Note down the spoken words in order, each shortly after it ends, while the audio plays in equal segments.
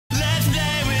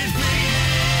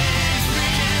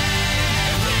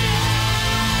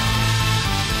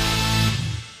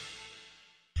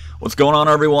What's going on,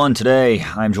 everyone? Today,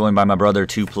 I'm joined by my brother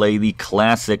to play the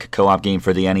classic co-op game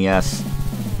for the NES,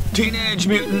 Teenage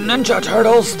Mutant Ninja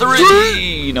Turtles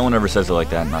 3! No one ever says it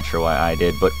like that, I'm not sure why I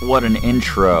did, but what an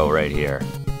intro right here.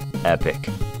 Epic.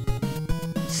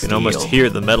 You can almost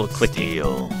hear the metal clicking.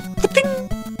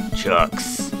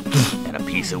 Chucks. And a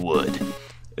piece of wood.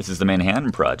 This is the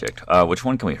Manhattan Project. Which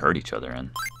one can we hurt each other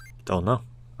in? Don't know.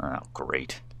 Oh,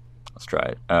 great. Let's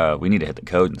try it. We need to hit the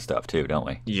code and stuff too, don't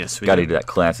we? Yes, we Gotta do that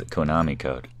classic Konami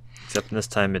code. Except this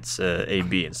time it's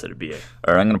AB instead of BA.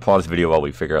 Alright, I'm gonna pause the video while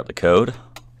we figure out the code.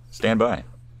 Stand by.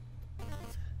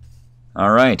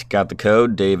 Alright, got the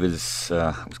code. Dave is,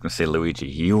 I was gonna say Luigi.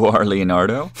 You are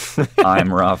Leonardo.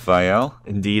 I'm Raphael.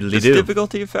 Indeed, Does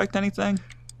difficulty affect anything?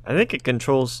 I think it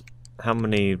controls how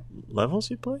many levels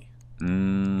you play. No?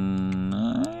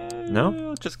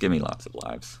 Just give me lots of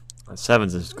lives.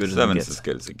 7's as good as it gets. 7's as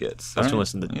good as it gets. Let's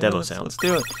listen to the demo sound. Let's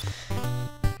do it.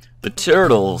 The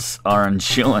Turtles are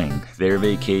enjoying their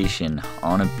vacation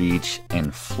on a beach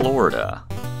in Florida.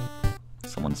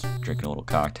 Someone's drinking a little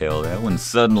cocktail there when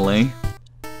suddenly...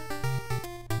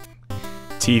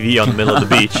 TV on the middle of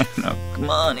the beach. No, come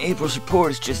on, April's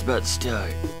report is just about to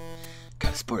start.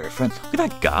 Gotta support our friends. Look at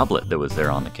that goblet that was there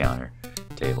on the counter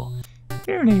table.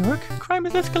 Here in New York, crime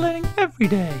is escalating every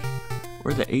day.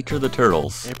 We're the H of the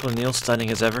Turtles. April Neal stunning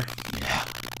as ever. Yeah.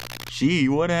 Gee,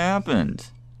 what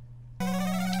happened?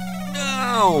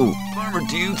 No! Farmer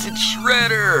Dude's at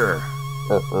Shredder!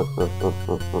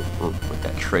 With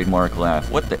that trademark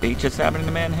laugh. What the H is happening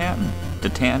to Manhattan? To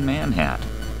Tan Manhattan.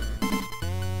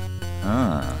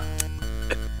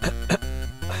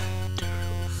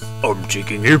 I'm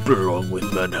taking April along with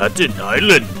Manhattan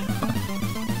Island.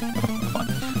 Why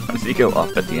does he go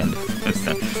up at the end?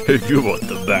 If you want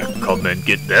them back, come and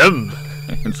get them.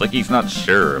 It's like he's not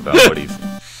sure about what he's...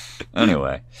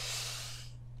 Anyway.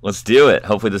 Let's do it.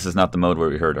 Hopefully this is not the mode where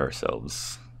we hurt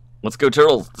ourselves. Let's go,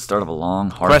 Turtles. The start of a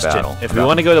long, hard battle. If we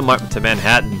want to go to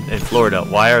Manhattan in Florida,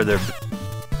 why are there...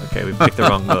 Okay, we picked the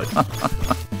wrong mode.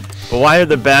 But why are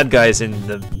the bad guys in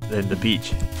the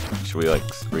beach? Should we, like,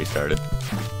 restart it?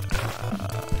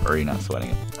 Or are you not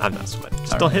sweating it? I'm not sweating.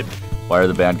 Just don't hit me. Why are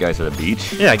the bad guys at the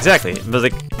beach? Yeah, exactly. But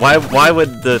like, why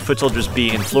would the foot soldiers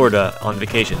be in Florida on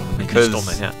vacation?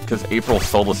 Because April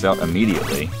sold us out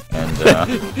immediately, and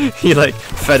he like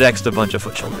FedExed a bunch of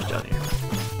foot soldiers down here.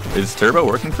 Is Turbo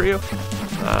working for you?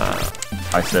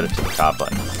 I set it to the top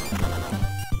buttons.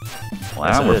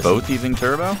 Wow, we're both using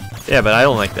Turbo? Yeah, but I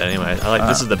don't like that anyway. I like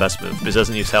this is the best move because it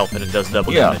doesn't use health and it does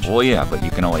double damage. Well, yeah, but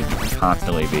you can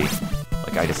constantly be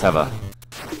like, I just have a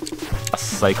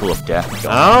cycle of death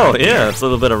going on right here. It's a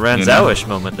little bit of Ranzowish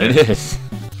moment there. It is.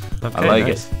 Okay, I like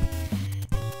it.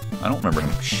 I don't remember him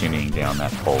shimmying down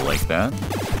that pole like that.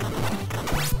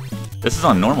 This is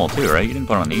on normal too, right? You didn't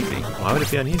put it on easy. Why would it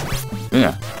be on easy?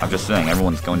 Yeah, I'm just saying,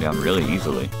 everyone's going down really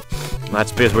easily. Well,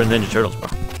 that's because we're Ninja Turtles, bro.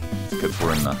 It's because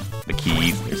we're in the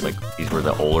keys. There's like, these were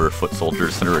the older foot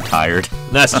soldiers that are retired.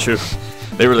 That's true.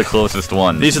 They were the closest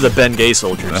ones. These are the Ben Gay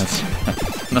soldiers.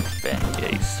 The Ben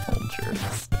Gay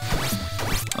soldiers.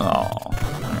 Oh,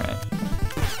 alright.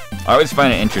 I always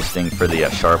find it interesting for the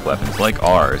sharp weapons, like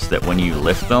ours, that when you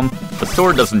lift them, the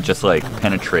sword doesn't just like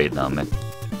penetrate them, it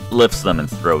lifts them and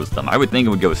throws them. I would think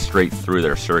it would go straight through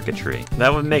their circuitry.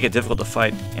 That would make it difficult to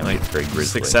fight like very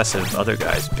successive other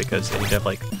guys, because you'd have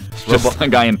like just a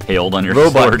guy impaled on your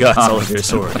sword. Robot guts all over your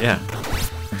sword, yeah.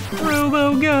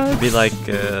 Robo guts. It'd be like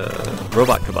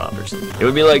robot kebab or something. It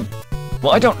would be like,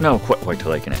 well, I don't know what to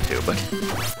liken it to, but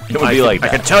it would be like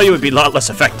that. I can tell you it would be a lot less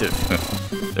effective.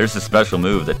 There's a special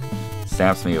move that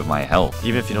saps me of my health.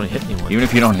 Even if you don't hit anyone. Even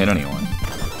if you don't hit anyone.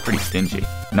 Pretty stingy.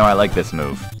 No, I like this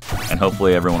move. And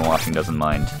hopefully everyone watching doesn't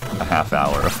mind a half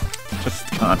hour of just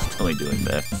constantly doing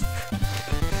this.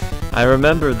 I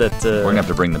remember that... we're going to have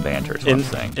to bring the banter, is what I'm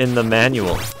saying. In the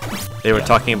manual, they were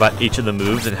talking about each of the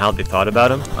moves and how they thought about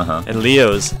them. And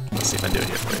Leo's... Let's see if I can do it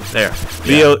here for you.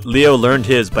 There. Leo learned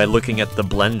his by looking at the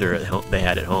blender at home, they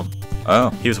had at home.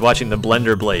 Oh. He was watching the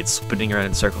blender blades spinning around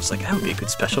in circles, like, that would be a good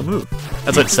special move.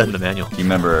 That's what it said in the manual. Do you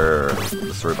remember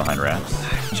the story behind Raps?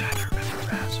 I'm trying to remember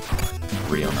Raps.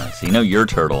 Real nice. You know your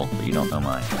turtle, but you don't know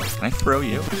mine. Can I throw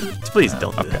you? Please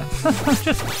don't do that. I'm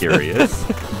just curious.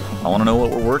 I want to know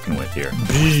what we're working with here.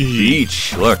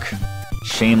 Beach. Look.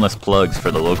 Shameless plugs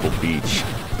for the local beach.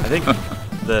 I think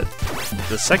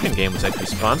the second game was actually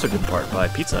sponsored in part by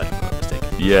Pizza Hut, if I'm not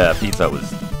mistaken. Yeah, Pizza Hut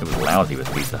was lousy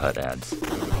with Pizza Hut ads.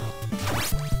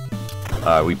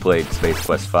 We played Space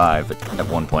Quest 5 at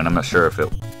one point. I'm not sure if it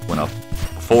went up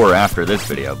before or after this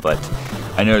video, but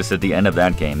I noticed at the end of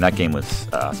that game was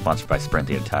sponsored by Sprint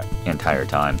the entire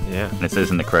time. Yeah. And it says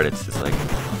in the credits, it's like,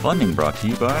 funding brought to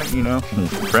you by,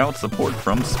 proud support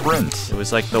from Sprint. It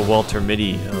was like the Walter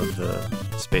Mitty of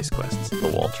Space Quests. The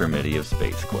Walter Mitty of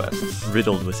Space Quests.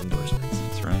 Riddled with endorsements.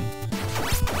 That's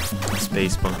right.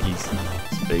 Space Monkeys.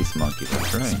 Space Monkeys,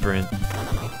 that's right. Sprint.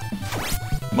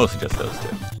 Mostly just those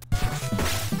two.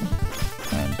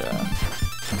 And,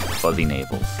 Fuzzy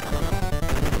Navels.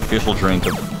 Official drink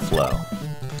of Flow.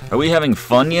 Are we having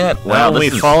fun yet? Wow, we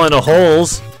fall into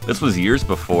holes. This was years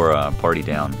before Party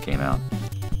Down came out.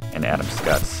 And Adam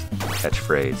Scott's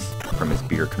catchphrase from his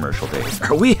beer commercial days.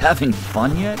 Are we having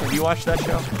fun yet? Have you watched that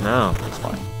show? No. It's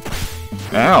funny.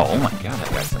 Ow! Oh my god, that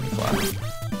guy sent me flying.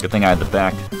 Good thing I had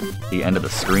the end of the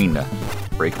screen to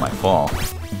break my fall.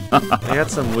 They got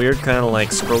some weird kind of like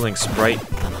scrolling sprite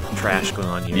trash going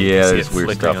on here. Yeah, there's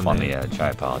weird stuff on the edge. I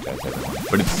apologize, everyone.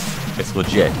 But it's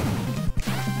legit.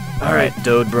 Alright,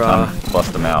 Dode Bra.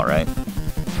 Bust them out, right?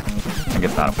 I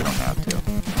guess not if we don't have to.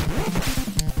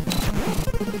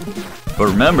 But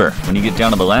remember, when you get down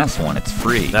to the last one, it's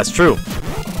free. That's true.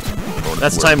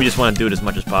 That's the time you just want to do it as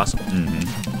much as possible. Mm-hmm.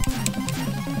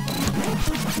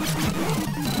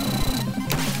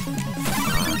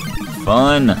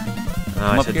 Fun. Oh,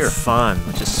 I said fun,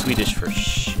 which is Swedish for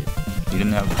shit. You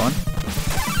didn't have fun?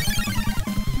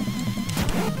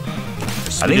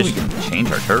 I think we can change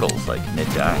our turtles like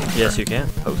mid-die. Yes, you can.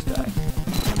 Post-die.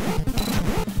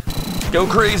 Go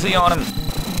crazy on him!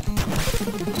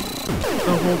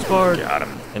 No holds barred. Got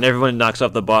him. And everyone knocks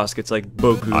off the boss gets like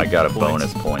Boku. I got a points.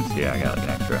 bonus points. Yeah, I got like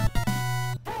an extra.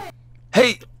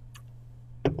 Hey!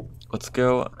 Let's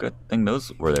go. Good thing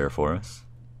those were there for us.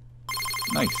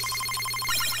 Nice.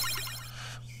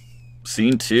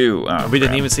 Scene 2. Oh, we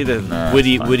didn't even see the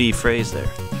witty phrase there.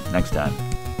 Next time.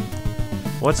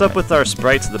 What's up with our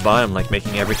sprites at the bottom, like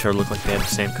making every turtle look like they have the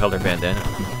same color bandana?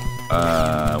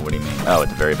 What do you mean? Oh, at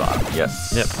the very bottom.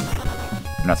 Yes. Yep.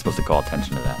 You're not supposed to call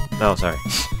attention to that. Oh, sorry.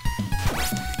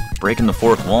 Breaking the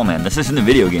fourth wall, man. This isn't a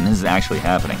video game. This is actually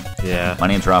happening. Yeah. My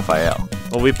name's Raphael.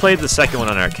 Well, we played the second one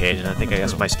on arcade, and I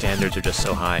guess my standards are just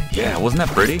so high. Yeah, wasn't that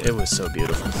pretty? It was so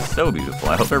beautiful. So beautiful.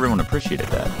 I hope everyone appreciated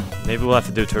that. Maybe we'll have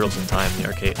to do Turtles in Time, the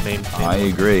arcade main. I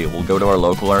agree. We'll go to our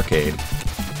local arcade,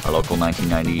 our local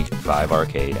 1995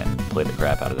 arcade, and play the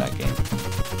crap out of that game.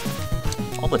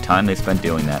 All the time they spent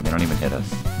doing that, they don't even hit us.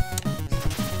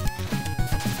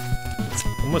 It's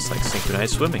almost like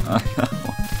synchronized swimming.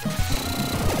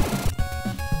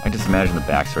 I just imagine the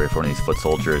backstory for one of these foot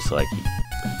soldiers, like,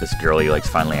 this girl he likes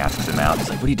finally asks him out. He's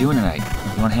like, what are you doing tonight?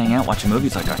 You want to hang out, watch a movie?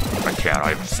 He's like, I can't,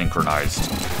 I'm synchronized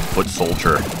foot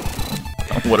soldier.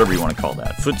 Whatever you want to call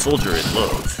that. Foot Soldier in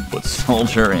Love. Foot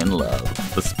Soldier in Love.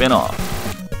 The spin-off.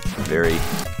 Very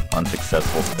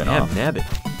unsuccessful spin-off. Damn,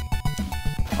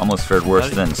 nabbit. Almost fared worse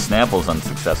than Snapple's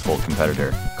unsuccessful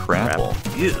competitor, Crapple.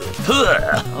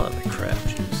 I'll have a crab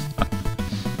juice.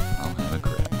 I'll have a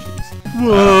crab juice.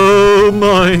 Whoa,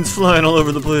 mine's flying all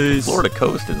over the place. Florida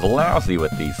Coast is lousy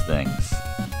with these things.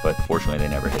 But fortunately, they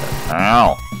never hit us.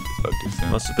 Ow! Spoke too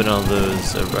soon. Must have been all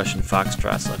those Russian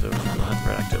foxtrots left over from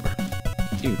Red October.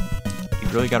 Dude, you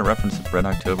really got to reference Red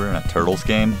October in a Turtles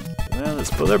game?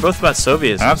 Well, they're both about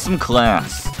Soviets. Have some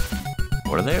class.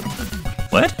 What are they?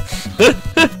 What?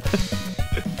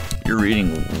 You're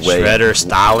reading way... Shredder,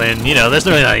 Stalin, there's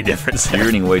really not any difference there. You're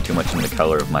reading way too much in the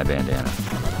color of my bandana.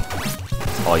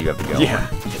 That's all you have to go on.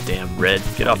 You damn red.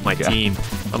 Get off my team.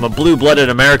 I'm a blue-blooded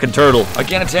American turtle. I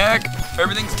can't attack.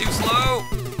 Everything's too slow.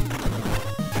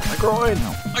 My groin.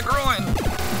 My groin.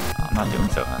 I'm not doing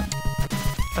so hot.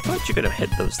 I thought you could have hit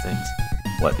those things.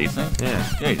 What, these things? Yeah.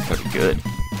 Yeah, you just gotta be good.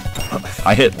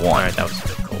 I hit one. Alright, that was a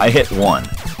bit cool. I hit one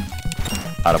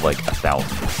out of like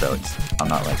 1,000, so I'm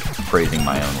not like praising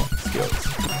my own skills.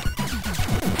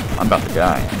 I'm about to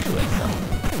die, actually,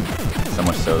 so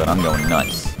much so that I'm going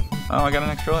nuts. Oh, I got an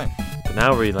extra life. But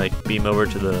now we like beam over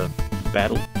to the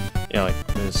battle, like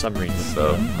the submarine with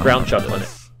so, the ground shuttle in it.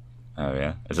 Oh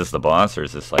yeah, is this the boss or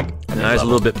is this like? No, it's a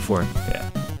little bit before. Yeah.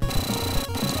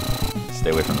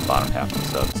 Stay away from the bottom half of the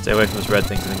sub. Stay away from those red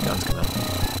things and then guns come out.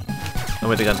 Oh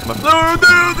wait, the guns come out. No,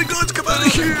 the guns come out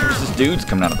of here! There's just dudes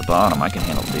coming out of the bottom. I can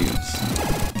handle dudes.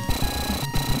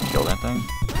 Kill that thing?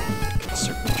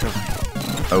 Certainly true.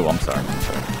 Oh, I'm sorry.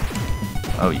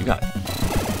 Oh, you got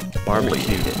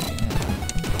barbecued it. Yeah.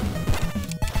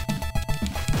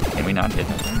 Can we not hit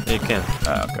that thing? Yeah, you can.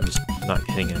 Oh, okay. I'm just not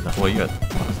hitting it enough. Well, you got a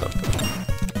lot of stuff going on.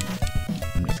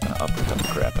 I'm just gonna uppercut the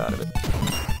crap out of it.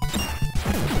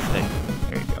 Hey,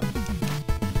 there you go.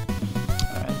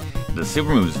 Alright. The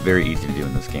super move is very easy to do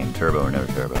in this game. Turbo or no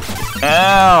turbo.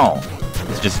 Ow!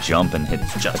 It's just jump and hit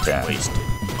just attack. wasted.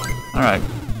 Alright.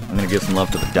 I'm gonna give some love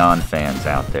to the Don fans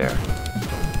out there.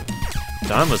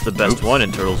 Don was the best one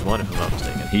in Turtles 1, if I'm not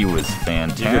mistaken. He was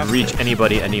fantastic. You could reach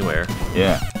anybody anywhere.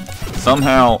 Yeah.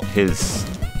 Somehow his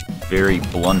very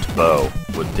blunt bow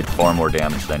did far more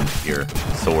damage than your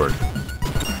sword.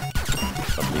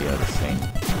 Of the same.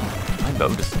 My bow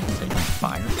does the same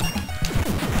fire.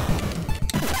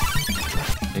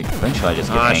 Eventually I just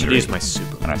get angry. I should use my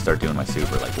super. And I start doing my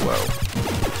super like, whoa.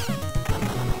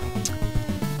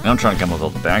 And I'm trying to come up with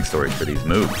all the backstories for these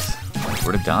moves. Like,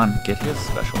 where did Don get his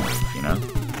special move, you know?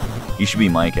 You should be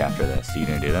Mike after this. Are you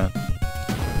gonna do that?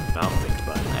 I'll think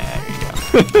about it.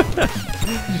 There you go.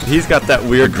 He's got that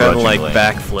weird kind of like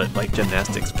backflip, like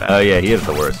gymnastics back. Oh yeah, he is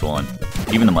the worst one.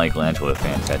 Even the Michelangelo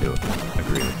fans had to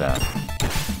agree with that.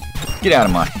 Get out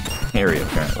of my area,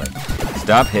 apparently.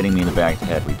 Stop hitting me in the back of the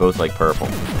head. We both like purple.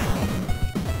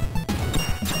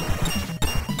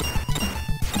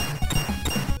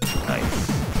 Nice.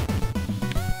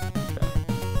 Okay.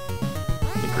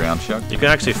 The ground chuck. You can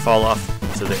actually fall off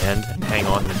to the end and hang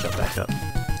on and then jump back up.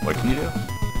 What can you do?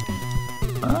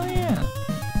 Oh yeah.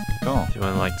 Cool. If you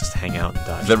want to like just hang out and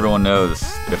dodge. As everyone knows,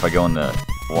 if I go in the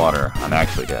water, I'm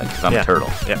actually dead, because I'm a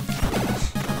turtle. Yeah.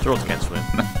 Turtles can't swim.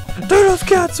 Turtles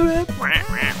can't swim!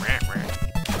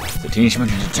 The Teenage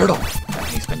Mutant Ninja Turtle!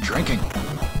 He's been drinking!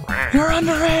 You're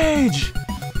underage!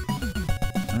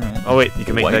 Alright. Oh wait, you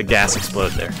can make that gas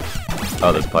explode there.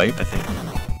 Oh, this pipe? I think.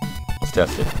 Let's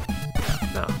test it.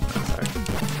 No, sorry. I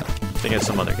think it's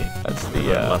some other game. That's the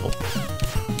level.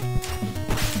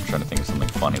 I'm trying to think of something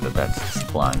funny that's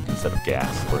supplying instead of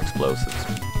gas or explosives.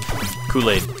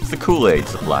 Kool-Aid. It's the Kool-Aid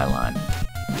supply line.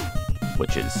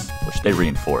 Which they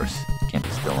reinforce. Can't be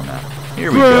spilling that.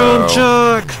 Here we go.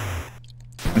 Chuck!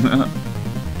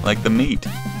 Like the meat.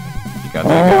 You got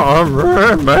that? I'm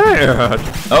really mad.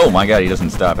 Oh my god, he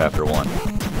doesn't stop after one.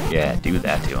 Yeah, do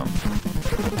that to him.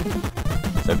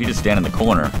 So if you just stand in the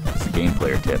corner, that's the game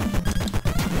player tip.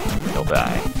 He'll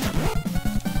die.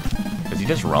 Does he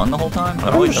just run the whole time?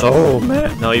 I'm so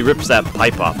mad. No, he rips that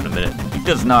pipe off in a minute. He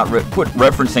does not quit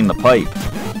referencing the pipe.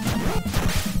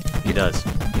 He does.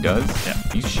 He does? Yeah.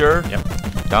 You sure? Yep.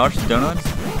 Dollars to donuts?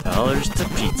 Dollars to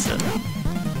pizza.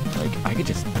 Like, I could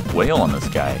just wail on this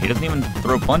guy. He doesn't even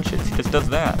throw punches. He just does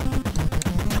that.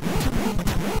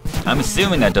 I'm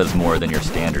assuming that does more than your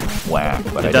standard whack,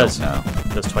 but I don't know.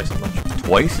 It does twice as much.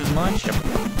 Twice as much? Yep.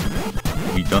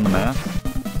 Have you done the math?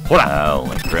 Hold on.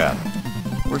 Holy crap.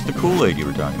 Where's the Kool-Aid you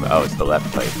were talking about? Oh, it's the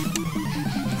left pipe.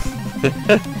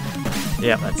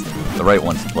 Yeah, that's it. The right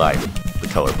one's supplied the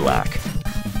color black.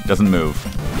 Doesn't move.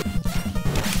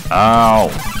 Ow!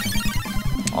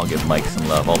 I'll give Mike some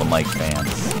love, all the Mike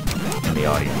fans in the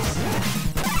audience.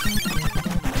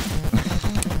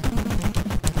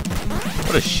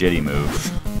 What a shitty move.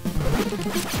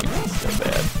 It's so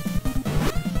bad.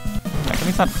 How come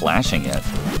he's not flashing yet?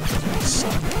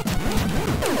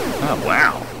 Oh,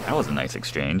 wow. That was a nice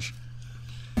exchange.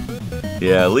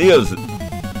 Yeah, Leo's...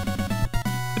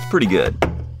 It's pretty good.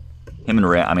 Him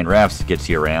and Raph's gets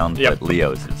you around, but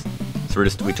Leo's is... So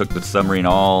we took the submarine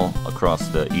all across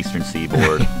the eastern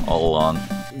seaboard, all along.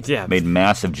 Yeah. Made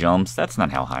massive jumps. That's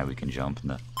not how high we can jump.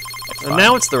 No. And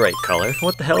now it's the right color.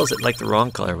 What the hell is it like the wrong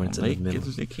color when it's in the middle?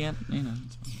 They can't, you know.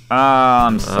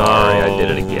 I'm sorry, I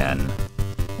did it again.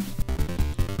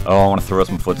 Oh, I want to throw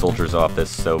some foot soldiers off this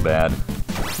so bad.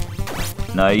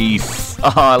 Nice.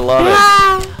 Oh, I love it.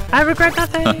 I regret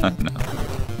nothing. No.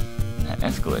 That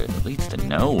escalator that leads to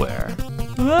nowhere.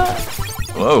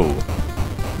 Whoa.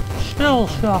 Still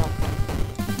shot.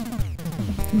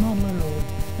 No middle.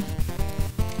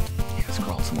 Yeah,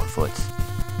 scroll some more foots. I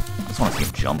just want to see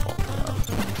him jump all the time.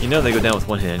 You know they go down with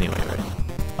one hit anyway, right?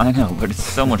 I know, but it's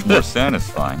so much more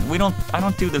satisfying. I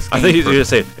don't do this game I think he's going to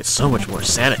say, it's so much more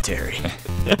sanitary.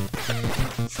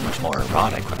 It's so much more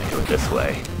erotic when I do it this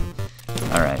way.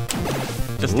 Alright.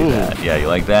 Just do that. Yeah, you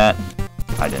like that?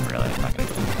 I didn't really. I'm not going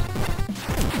to do that.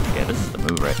 Yeah, this is the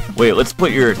move, right? Wait, let's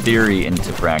put your theory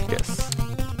into practice.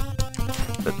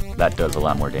 That does a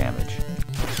lot more damage.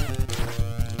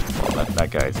 Well,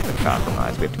 that guy's been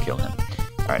compromised. We have to kill him.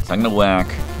 Alright, so I'm going to whack...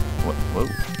 Whoa.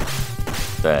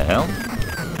 The hell?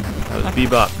 That was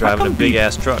Bebop driving a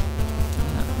big-ass truck.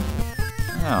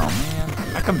 Oh, man.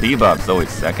 How come Bebop's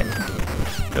always second?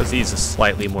 Because he's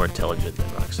slightly more intelligent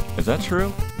than Roxy. Is that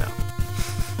true? No.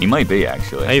 He might be,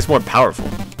 actually. And he's more powerful.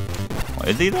 Well,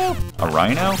 is he, though? A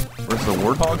rhino? Versus a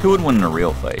warthog? Who would win in a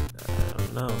real fight? I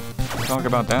don't know. We'll talk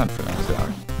about that for next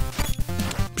hour.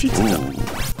 Pizza. Man,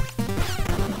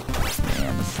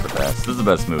 this is the best. This is the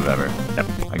best move ever. Yep.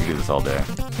 I can do this all day. I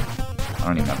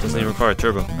don't even have to Doesn't move. even require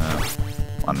turbo. No.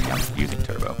 I mean, I'm using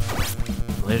turbo.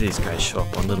 Later these guys show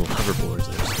up on little hoverboards.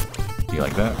 Do you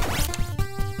like that?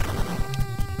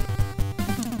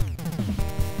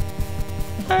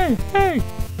 Hey, hey! Is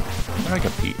there like a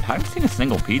pizza? I haven't seen a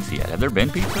single pizza yet. Have there been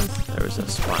pizzas? There was a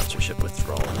sponsorship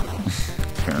withdrawal.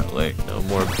 Apparently. No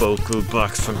more Boku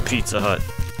bucks from Pizza Hut.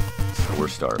 So we're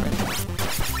starving.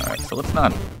 Alright, so let's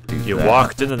not do You that.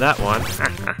 walked into that one. Just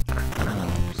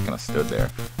kind of stood there.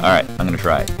 Alright, I'm gonna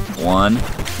try it. 1.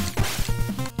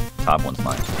 Top one's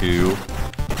mine. 2. 3.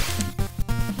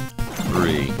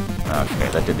 Okay,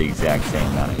 that did the exact same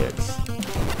amount of hits.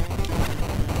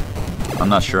 I'm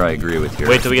not sure I agree with your...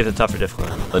 Wait till we get to tougher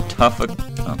difficulty. The tougher... Okay.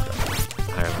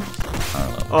 Higher levels. Higher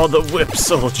level. Oh, the whip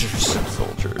soldiers.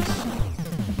 Soldiers.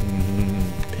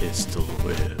 Pistol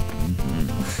whip.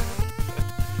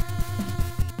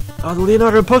 Oh, the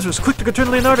Leonardo posters. Quick to go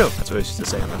turn Leonardo. That's what I used to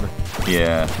say, remember?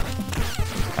 Yeah.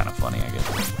 Kind of funny, I guess.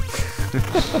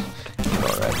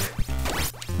 Alright.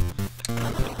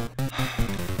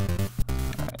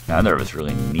 Alright, neither of us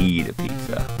really need a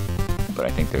pizza. But I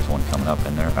think there's one coming up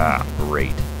in there. Ah,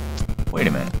 great. Wait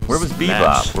a minute. Where was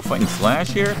Slash. Bebop? We're fighting Slash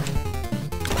here?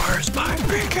 Where's my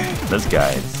Brigan? This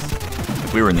guy's...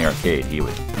 If we were in the arcade,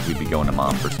 we'd be going to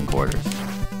Mom for some quarters.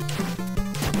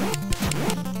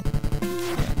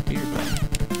 Yeah, dear buddy.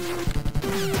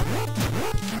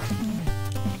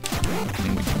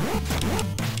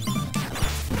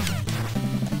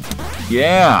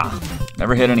 Yeah!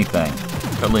 Never hit anything.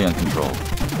 Totally uncontrolled.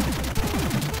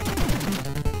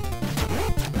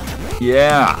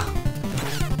 Yeah!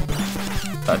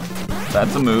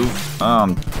 That's a move.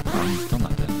 I'm still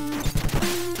not dead.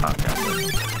 Okay.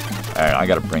 Alright, I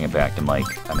gotta bring it back to Mike.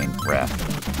 I mean, Raph.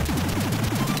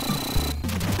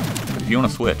 But if you wanna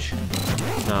switch.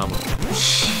 No,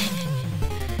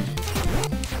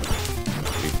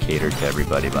 We've catered to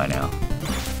everybody by now.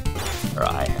 Or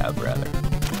I have, rather.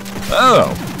 Oh!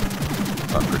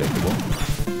 Unpredictable.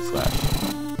 Slash.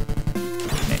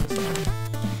 Name Slash.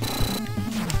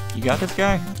 You got this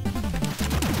guy?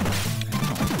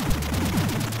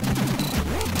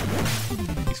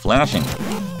 He's flashing.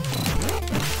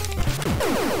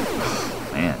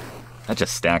 Man, that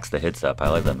just stacks the hits up. I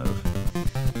like that move.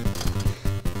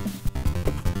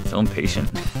 So impatient.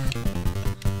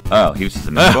 Oh, he was just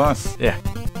a mini boss? yeah.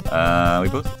 We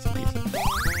both get some pieces.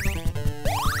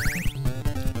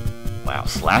 Wow,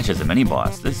 Slash is a mini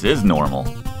boss. This is normal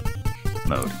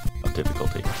mode of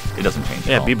difficulty. It doesn't change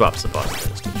at all. Yeah, Bebop's the boss.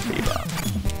 Bebop.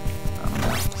 I don't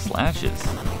know. Slashes.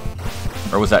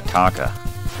 Or was that Taka?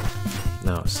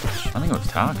 No, Slash. I think it was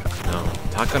Taka. No.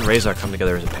 Taka and Razor come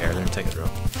together as a pair. They're take it real.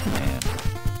 Man.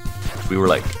 If we were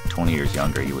like 20 years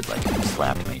younger, you would like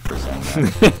slap me for saying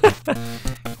that.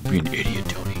 Don't be an idiot,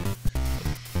 Tony.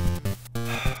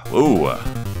 Ooh.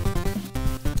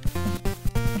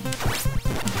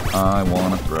 I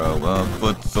wanna throw a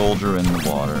foot soldier in the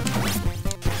water.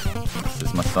 This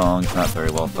is my song. It's not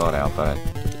very well thought out, but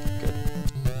good.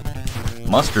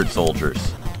 Mustard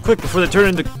soldiers. Quick, before they turn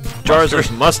into jars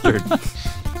of mustard.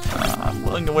 I'm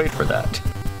willing to wait for that.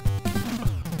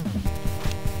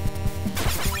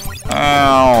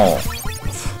 Ow!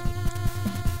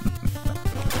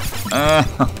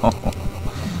 Ow!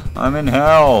 I'm in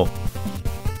hell!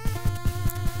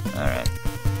 Alright.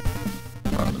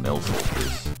 Run-of-the-mill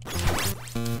soldiers.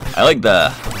 I like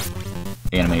the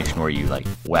animation where you like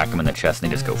whack them in the chest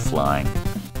and they just go flying.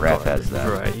 Raph has that.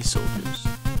 Variety soldiers.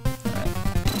 Alright.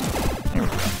 There we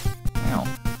go. Ow.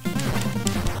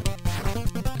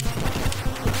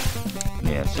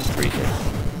 Yeah, it's just 3 hits.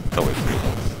 It's always 3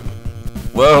 hits.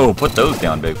 Whoa, put those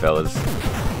down, big fellas.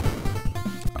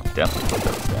 I'll definitely put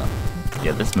those down.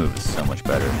 Yeah, this move is so much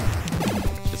better.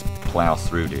 Just plows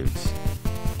through dudes.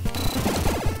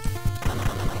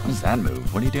 What is that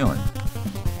move? What are you doing?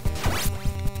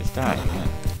 Just die. Yeah.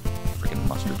 Freaking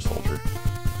mustard soldier.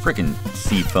 Freaking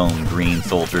seafoam green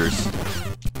soldiers.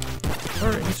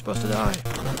 Hurry, he's supposed to die.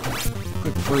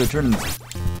 Quick, before they turn into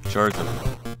shards of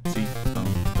seafoam.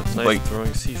 That's nice, Wait.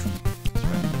 throwing seafood.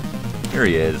 Here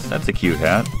he is. That's a cute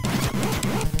hat.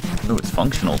 Oh, it's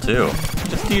functional too.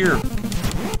 Just do your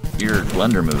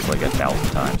blender move like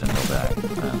 1,000 times and he'll die.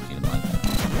 Oh, he didn't like that.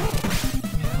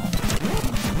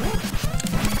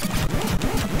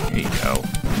 There you go.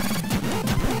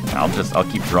 I'll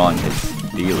keep drawing his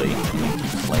dealie and you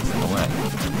keep slicing away.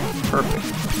 Perfect.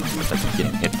 Except I keep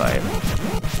getting hit by it.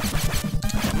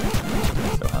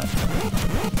 So hot.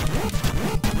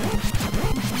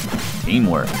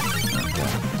 Teamwork.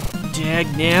 Dag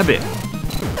nabbit.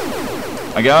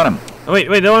 I got him. Oh, wait,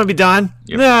 don't want to be done?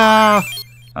 Yep. No. I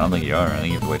don't think you are. I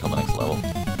think you have to wait till the next level.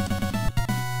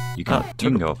 You can, you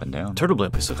can go up and down. Turtle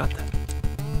Blimp, we still got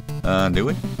that. Do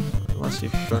we? Unless you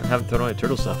haven't thrown away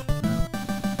turtle stuff.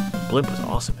 Blimp was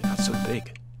awesome. It got so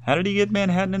big. How did he get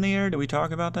Manhattan in the air? Did we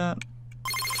talk about that?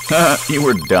 You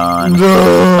were done. No.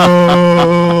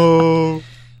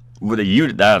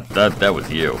 That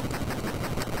was you.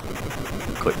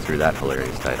 Click through that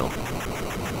hilarious title.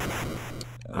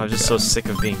 I was just so sick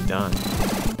of being done.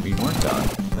 We weren't done.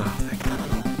 Oh, thank God.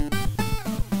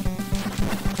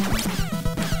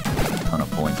 A ton of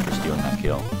points for stealing that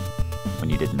kill when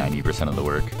you did 90% of the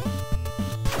work.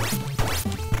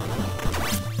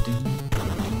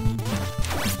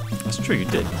 That's true, you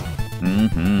did.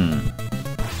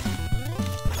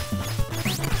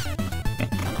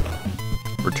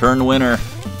 Return winner.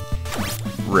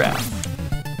 Wrath.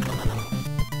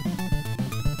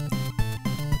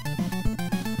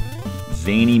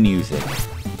 Zany music.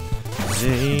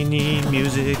 Zany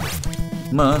music.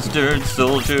 Mustard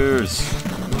soldiers.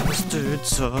 Mustard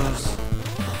sauce.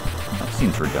 That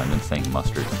seems redundant saying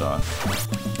mustard sauce.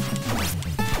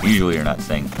 Usually you're not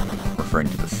referring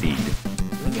to the seed. I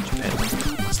think in Japan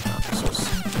it's mustard sauce.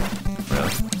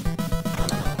 Really?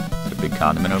 Is it a big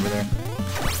condiment over there?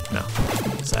 No,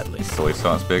 sadly. Soy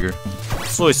sauce bigger?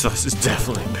 Soy sauce is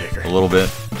definitely bigger. A little bit.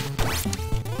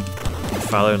 My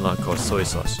father-in-law calls soy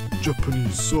sauce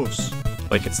Japanese sauce.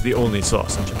 Like it's the only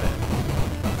sauce in Japan.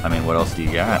 I mean, what else do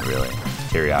you got, really?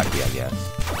 Teriyaki, I guess.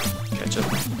 Ketchup.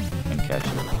 And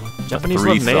ketchup. Japanese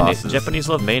Three love mayonnaise. sauces. Japanese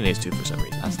love mayonnaise too for some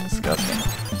reason. That's disgusting.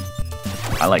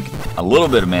 I like a little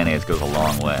bit of mayonnaise goes a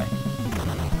long way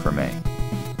for me.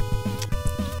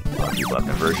 A lot of people have an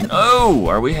aversion. Oh,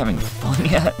 are we having fun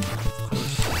yet?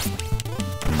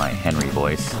 In my Henry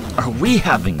voice. Are we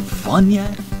having fun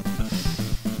yet?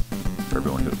 For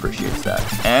everyone who appreciates that.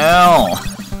 Ow!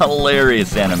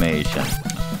 Hilarious animation.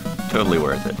 Totally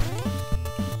worth it.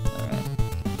 Alright.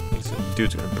 This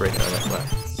dude's gonna break out of that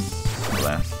glass.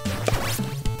 Glass.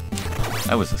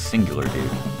 That was a singular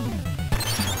dude.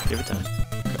 Give it time.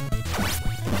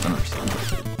 Another singular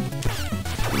dude.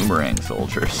 Boomerang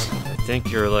soldiers. I think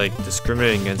you're like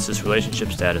discriminating against this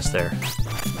relationship status there.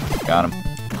 Got him.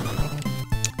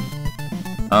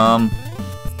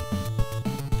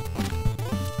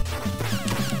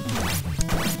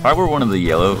 If I were one of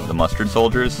the mustard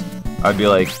soldiers, I'd be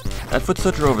like, that foot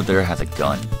soldier over there has a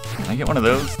gun. Can I get one of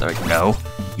those? They're like, no.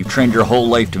 You trained your whole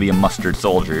life to be a mustard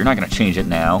soldier. You're not gonna change it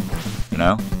now. You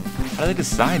know? How do they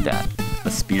decide that?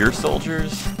 The spear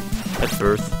soldiers? At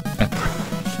birth.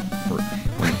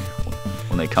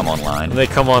 When they come online. When they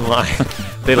come online,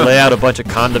 they lay out a bunch of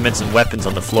condiments and weapons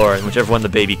on the floor, and whichever one the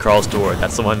baby crawls toward,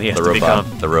 that's the one he has to become.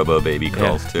 The robo baby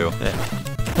crawls too. Yeah.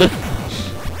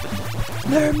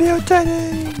 They're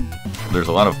mutating! There's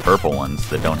a lot of purple ones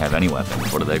that don't have any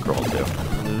weapons. What do they crawl to?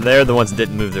 They're the ones that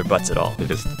didn't move their butts at all. They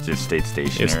just stayed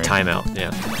stationary. It was timeout,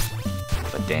 yeah.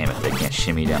 But damn it, they can't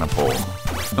shimmy down a pole.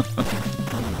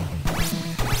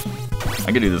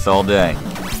 I could do this all day. In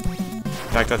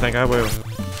fact, I think I will. It's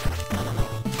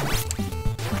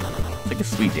like a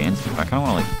sweet dance move. I kind of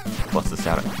want to like bust this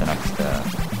out at the next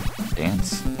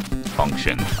dance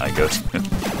function I go to.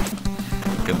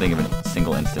 Couldn't think of a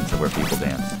single instance of where people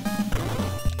dance.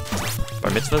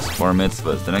 Bar mitzvahs? Bar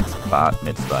mitzvahs. The next bat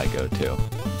mitzvah I go to.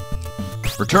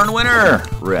 Return winner!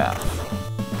 Ref.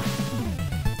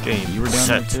 Game, You were down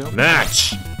set, there too?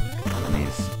 match! And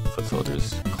these foot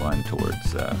soldiers climb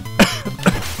towards,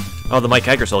 Oh, the Mike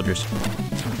Hager soldiers.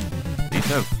 these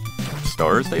have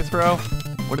stars they throw?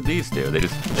 What did these do? They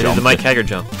just They did jumped the Mike it Hager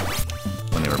jump.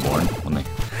 when they were born? When they...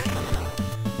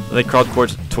 They crawled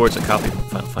towards a copy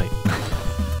fight.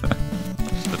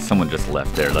 But someone just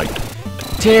left there like,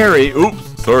 Terry!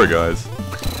 Oops! Sorry, guys.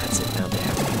 That's it, now they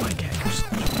have to be Mike Hager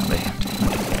soldiers. Now they have to be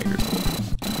Mike Hager soldiers.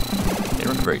 They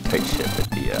run a very tight ship at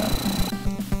the, I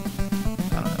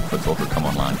don't know, foot soldier come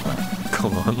online plan.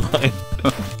 Come online.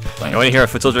 Playing. You want to hear a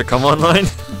foot soldier come online?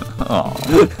 Oh.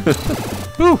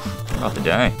 Whew. About to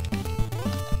die.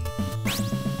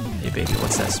 Hey baby,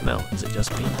 what's that smell? Is it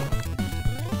just me?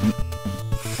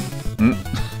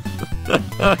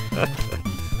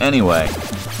 Anyway.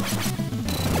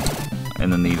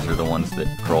 And then these are the ones that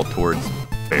crawl towards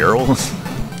barrels.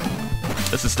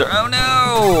 This is oh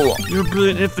no! Your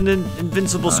brilliant, infinite,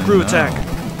 invincible I screw know. attack.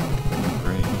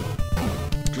 Great.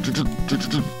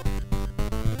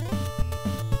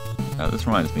 This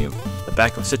reminds me of... The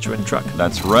back of a Citroen truck.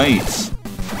 That's right!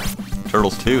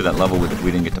 Turtles 2, that level we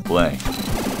didn't get to play.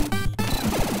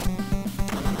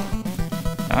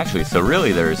 Actually, so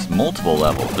really there's multiple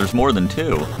levels. There's more than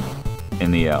 2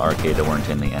 in the arcade that weren't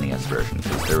in the NES version.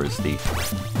 Because there was the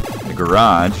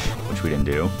garage, which we didn't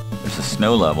do. There's a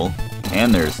snow level.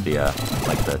 And there's the,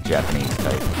 like the Japanese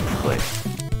type place.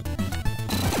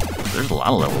 There's a lot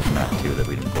of levels in that too that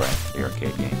we didn't play, the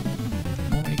arcade game.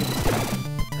 Let me get this guy.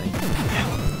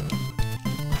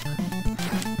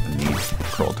 And these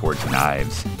crawl towards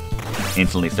knives.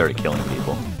 instantly started killing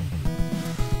people.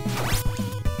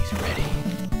 He's ready.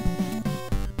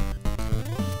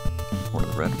 Or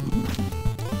the red.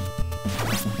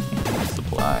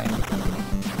 Supply.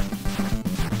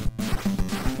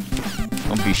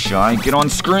 Don't be shy. Get on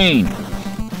screen.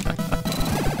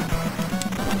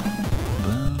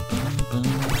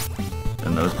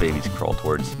 And those babies crawl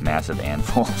towards massive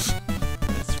anvils.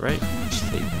 That's right. Which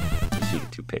they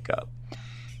proceed to pick up.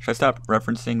 Should I stop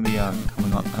referencing the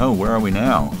coming on? Oh, where are we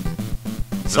now?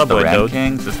 Is this Subway, the Rat dude.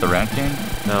 King? Is this the Rat King?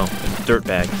 No, it's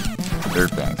Dirtbag.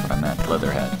 Dirtbag's what I meant.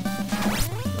 Leatherhead.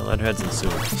 The Leatherhead's in the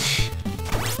sewer.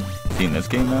 Seen this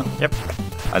game though? Yep.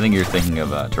 I think you're thinking of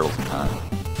Turtles in Time.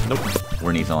 Nope.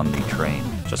 When he's on the train.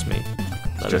 Just me.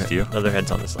 Just you? Leatherhead's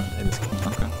on this line in this game.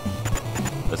 Okay.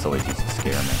 This always used to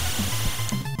scare me.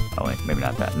 Oh wait, maybe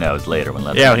not that. No, it's later when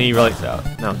Leatherhead Yeah, when he really comes out.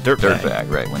 No, Dirtbag. Dirtbag,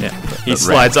 right? When Yeah. the He Rat-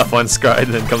 slides off one side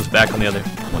and then comes back on the other.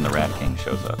 when the Rat King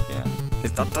shows up. Yeah.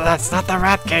 That's not the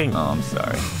Rat King. Oh, I'm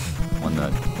sorry. When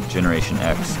the Generation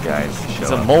X guys show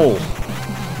It's up. a mole.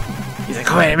 He's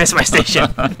like, oh wait, I missed my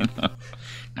station. I know.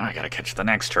 Now I gotta catch the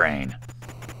next train.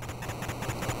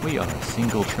 We are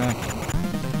single tracking.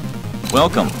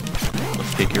 Welcome.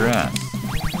 Let's kick your ass.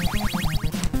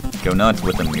 Go nuts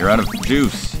with him. You're out of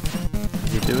juice.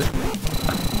 Did you do it?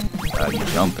 You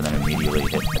jump and then immediately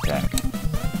hit attack.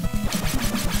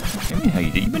 Show me how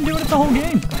you do. You've been doing it the whole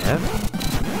game. I have.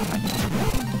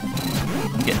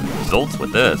 I'm getting results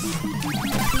with this.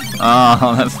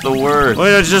 Oh, that's the worst.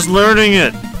 Wait, I was just learning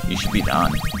it. You should be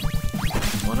done.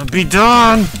 Wanna be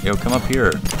done? Yo, come up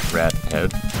here, Rat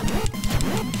Head.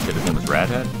 Said his name was Rat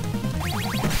Head?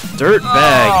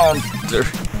 Dirtbag. Oh,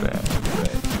 Dirtbag.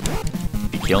 Right.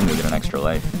 If you kill me, you get an extra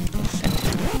life.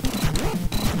 Incentive.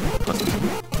 Plus,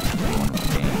 anyone in the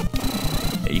game.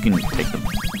 Yeah, you can take the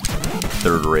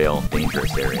third rail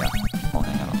dangerous area. I'll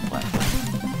hang out on the platform.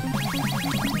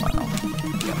 Wow.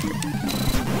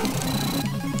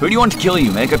 Who do you want to kill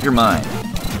you? Make up your mind.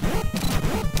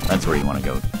 That's where you want to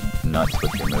go nuts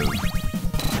with your move.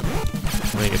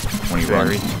 I think it's When he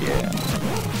very. runs, yeah.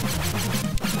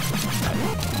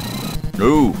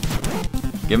 No!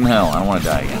 Give him hell. I don't want to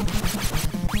die again.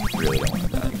 Really don't want to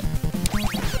die again.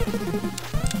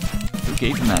 Who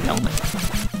gave him that helmet?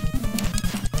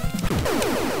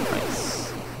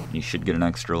 Nice. You should get an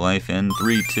extra life in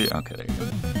 3, 2. Okay, there you go.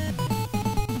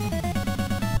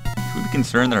 Should we be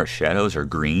concerned that our shadows are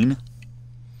green?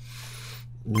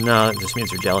 No, it just means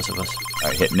they're jealous of us.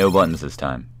 Alright, hit no buttons this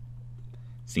time.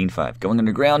 Scene 5. Going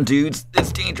underground, dudes.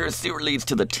 This dangerous sewer leads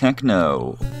to the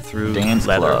techno. Through Dance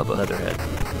club. Leatherhead.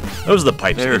 Those are the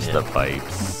pipes. There's in the here.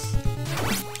 pipes.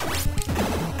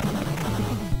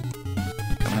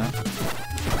 Coming out.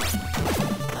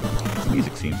 The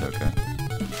music seems okay.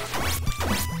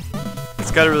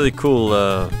 It's got a really cool,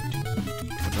 I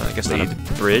guess not a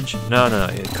Lead. bridge. No,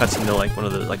 it cuts into like one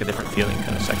of the like a different feeling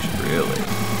kind of section. Really?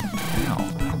 How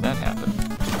did that happen?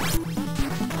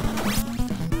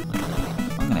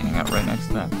 I'm gonna hang out right next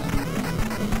to that then.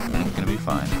 And it's gonna be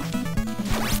fine.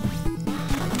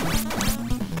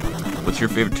 What's your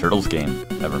favorite Turtles game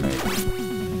ever made?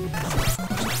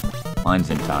 Mine's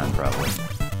In Time, probably.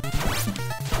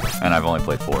 And I've only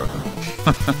played 4 of them.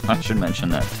 I should mention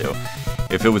that too.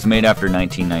 If it was made after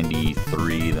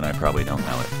 1993, then I probably don't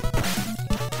know it.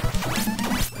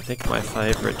 I think my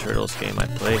favorite Turtles game I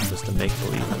played was the Make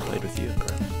Believe I played with you, bro.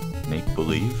 Make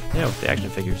Believe? Yeah, with the action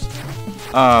figures.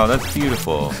 Oh, that's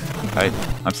beautiful.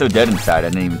 I'm so dead inside, I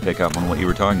didn't even pick up on what you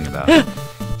were talking about.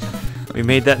 We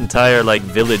made that entire like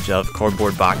village of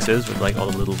cardboard boxes with like all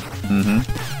the little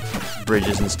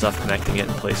bridges and stuff connecting it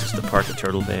in places to park the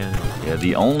turtle van. Yeah,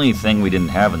 the only thing we didn't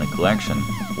have in the collection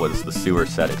was the sewer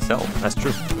set itself. That's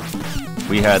true.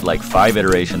 We had like 5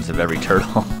 iterations of every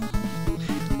turtle.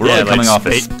 We're Yeah, really coming like off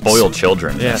as spoiled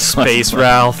children. Yeah, Space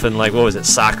Ralph and like what was it,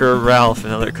 Soccer Ralph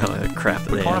and other kind of crap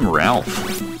that We they call had. him Ralph.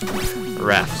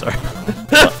 Raph, sorry.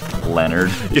 Leonard.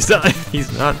 He's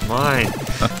not mine.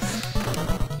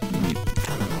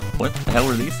 What the hell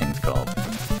are these things called?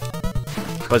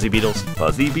 Fuzzy Beetles.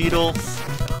 Fuzzy beetles?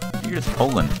 You're just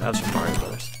pulling. That was from Mario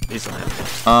Brothers. These don't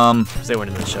have them. 'Cause they weren't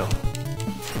in the show.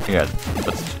 Yeah,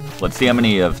 let's see how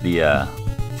many of the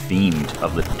themed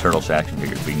of the Turtles action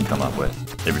figures we can come up with.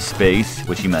 There was Space,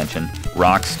 which you mentioned,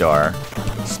 Rockstar,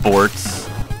 Sports.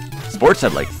 Sports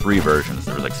had like 3 versions.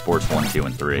 There was like Sports 1, 2,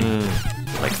 and 3.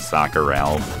 Like Soccer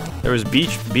Ralph. There was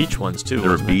beach ones too. There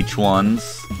were wasn't there? beach ones.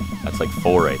 That's like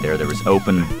 4 right there. There was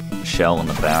open shell in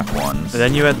the back ones. And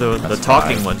then you had the That's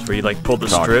talking 5. ones where you like pulled the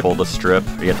strip. Pull the strip.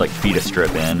 You had to like feed a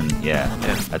strip in. And yeah,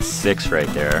 Yeah. that's 6 right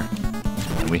there.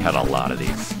 And we had a lot of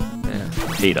these. Yeah.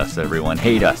 Hate us, everyone.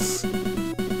 Hate us.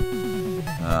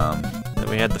 There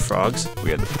We had the frogs. We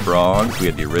had the frogs. We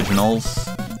had the originals.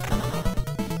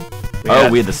 We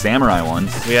had the samurai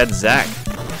ones. We had Zack.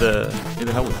 Who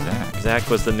the hell was Zack? Zack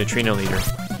was the neutrino leader.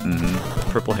 Mm-hmm. The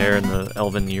purple hair and the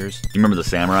elven ears. You remember the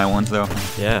samurai ones, though?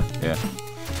 Yeah. Yeah.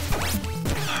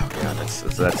 Oh, God, that's...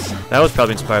 That was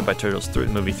probably inspired by Turtles 3,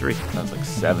 movie 3. That's like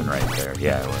 7 right there.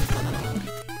 Yeah, it was.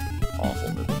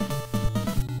 Awful movie.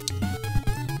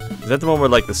 Is that the one where,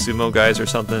 like, the sumo guys or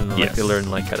something? And, like, Yes. they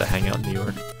learn, like, how to hang out in New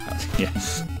York?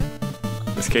 Yes.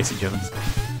 It's Casey Jones.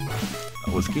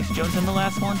 Was Casey Jones in the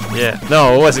last one? Yeah.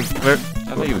 No, it wasn't. I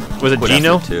thought he Was it put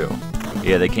Gino? after 2.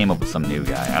 Yeah, they came up with some new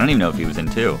guy. I don't even know if he was in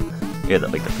 2. Yeah,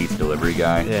 like the pizza delivery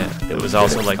guy. Yeah, that it was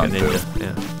also good at like a Kung Fu. ninja.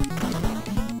 Yeah.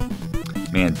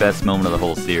 Man, best moment of the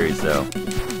whole series, though.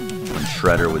 When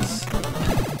Shredder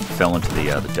fell into the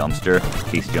dumpster.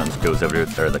 Casey Jones goes over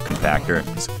to the compactor,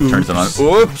 turns it on.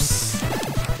 Oops!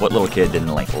 What little kid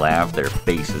didn't, like, laugh their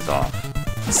faces off?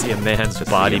 To see a man's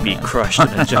body be crushed in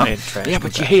a giant trash. Yeah,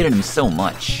 but you hated him so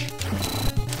much.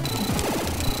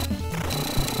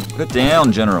 Put it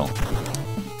down, General.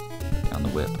 Down the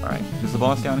whip. Alright. Who's the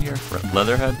boss down here?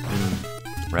 Leatherhead?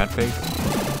 Ratface?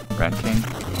 Rat King?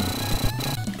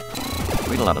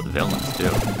 We had a lot of the villains, too. I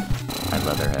had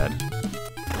Leatherhead.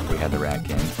 We had the Rat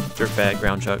King. Dirtbag,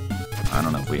 Ground Chuck. I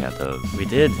don't know if we had those. We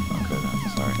did. Okay, then.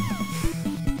 Sorry.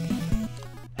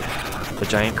 The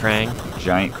giant Krang.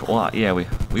 Well, yeah,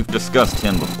 we've discussed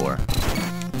him before.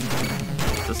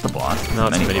 Is this the boss? No,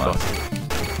 it's a mini boss. boss.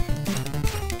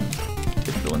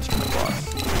 Digital instrument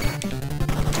boss.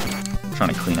 I'm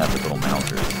trying to clean out the little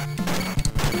Mousers.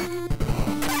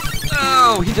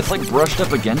 Oh, he just like brushed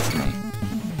up against me.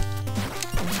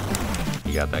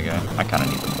 You got that guy? I kind of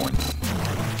need the points.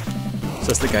 So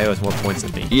that's the guy who has more points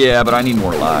than me. Yeah, but I need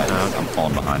more lives. Oh, okay. I'm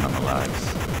falling behind on the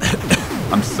lives.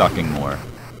 I'm sucking more.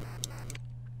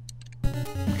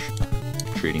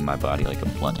 Treating my body like a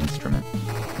blunt instrument.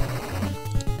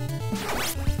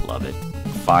 Love it.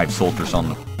 5 soldiers on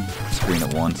the screen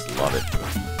at once. Love it.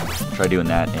 Try doing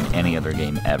that in any other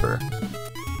game ever.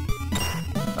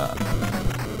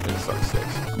 It's like 6.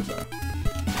 I'm sorry.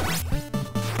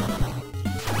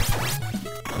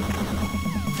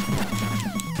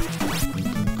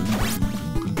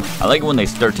 I like when they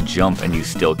start to jump and you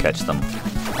still catch them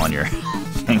on your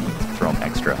thing. Throw them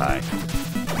extra high.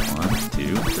 1,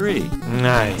 2, 3.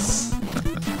 Nice.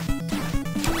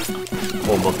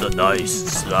 Home of the nice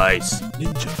slice.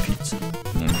 Ninja pizza.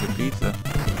 Ninja pizza.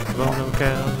 Mono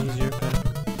cow, use your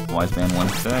pet. Wise man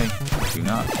once say, do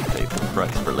not pay full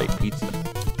price for late pizza.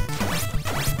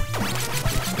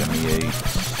 Give me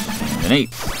an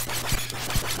 8.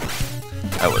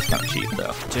 That was kind of cheap,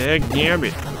 though. Tag damn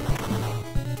it.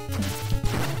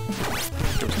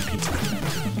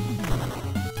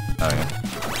 Oh, yeah.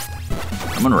 I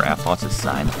remember Raph lost his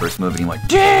sign the first movie and he went,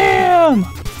 damn!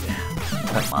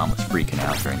 That mom was freaking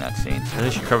out during that scene. At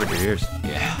least you covered your ears.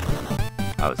 Yeah.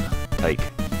 I was a tyke.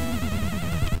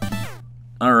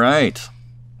 Alright.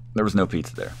 There was no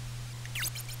pizza there.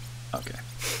 Okay.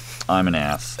 I'm an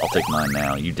ass. I'll take mine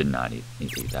now. You did not eat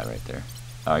that right there.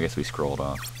 Oh, I guess we scrolled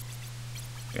off.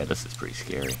 Yeah, this is pretty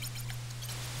scary.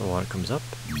 The water comes up,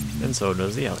 and so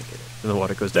does the alligator. And the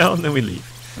water goes down, then we leave.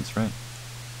 That's right.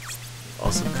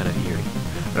 Also kind of eerie.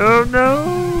 Oh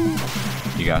no!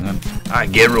 You got him? I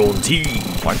guarantee.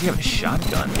 Why does he have a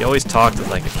shotgun? He always talked with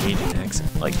like a Cajun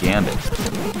accent. Like Gambit.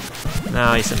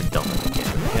 No, he sounded dumb like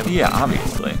Gambit. Yeah,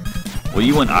 obviously. Well,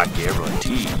 you went, I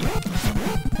guarantee.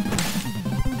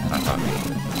 And I thought,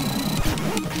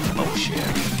 oh shit.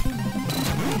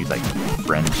 He's like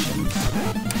French and...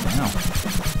 Wow.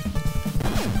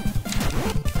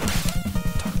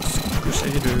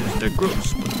 Crusaders, they're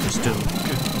gross, but they still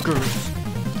get girls.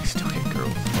 I still hate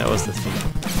girls. That was the theme.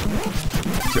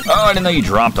 Oh, I didn't know you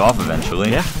dropped off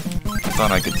eventually. Yeah. I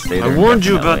thought I could stay there. I warned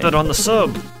you about that on the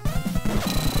sub.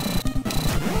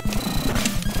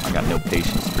 I got no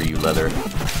patience for you, Leather.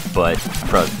 But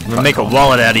I'm gonna make a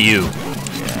wallet out of you.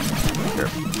 Yeah, you're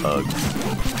bugs.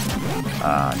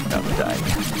 Ah, no, dying.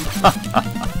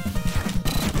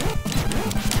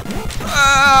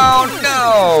 Oh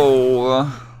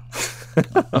no!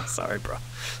 Sorry, bro.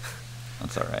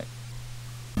 That's alright.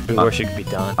 We wish it could be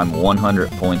done. I'm 100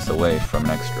 points away from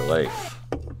an extra life.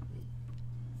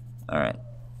 Alright.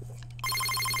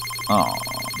 Oh.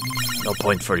 No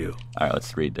point for you. Alright,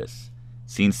 let's read this.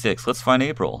 Scene 6. Let's find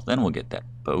April. Then we'll get that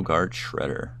Bogart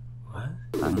Shredder. What?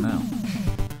 I don't know.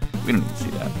 We don't need to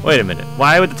see that. Wait a minute.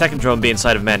 Why would the Technodrome be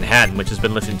inside of Manhattan, which has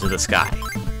been lifted into the sky?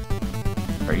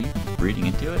 Are you reading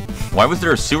into it? Why was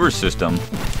there a sewer system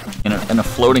in a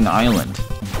floating island?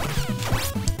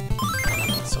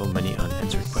 So many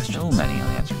unanswered questions. So many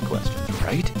unanswered questions,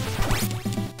 right?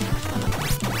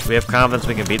 we have confidence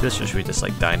we can beat this, or should we just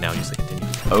like die now and just like continue?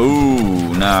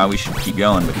 Oh, nah, we should keep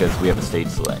going because we have a stage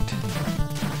select.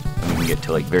 And we can get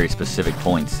to like very specific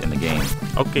points in the game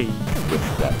Okay.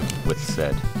 with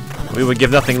said. We would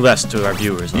give nothing less to our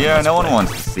viewers. Yeah, Let's no one Play.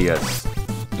 wants to see us,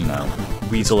 you know.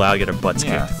 Weasel out, get our butts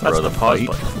Yeah, kicked. throw That's the the pause fight.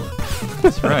 button for.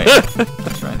 That's right.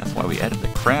 That's right. That's why we edit the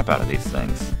crap out of these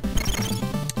things.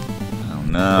 Oh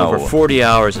no. Over 40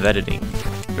 hours of editing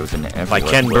Goes into every by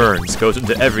Let's Ken Play. Burns goes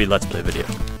into every Let's Play video.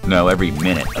 No, every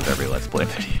minute of every Let's Play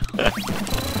video.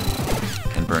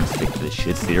 Ken Burns takes this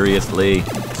shit seriously.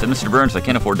 I said, Mr. Burns, I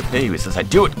can't afford to pay you. He says, I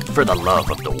do it for the love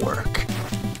of the work.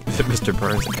 Mr.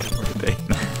 Burns, I can't afford to pay.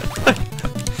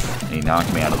 And he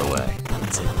knocked me out of the way.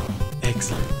 That's it.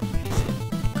 Excellent.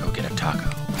 Go get a taco.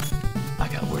 I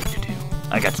got work to do.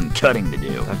 I got some cutting to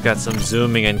do. I've got some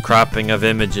zooming and cropping of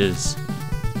images.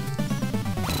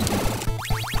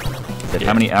 He said,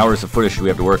 how many hours of footage do we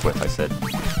have to work with? I said,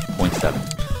 0.7.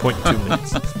 0.2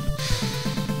 minutes.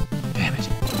 Damn it.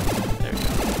 There we go.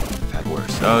 I've had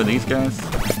worse. Oh, these guys?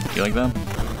 You like them?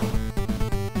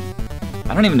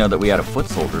 I don't even know that we had a foot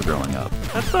soldier growing up.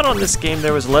 I thought on this game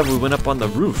there was a level we went up on the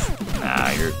roof. Nah,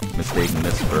 you're mistaking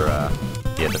this for,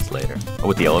 yeah, that's later. Oh,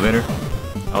 with the elevator?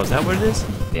 Oh, is that what it is?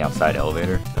 The outside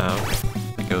elevator Oh, okay.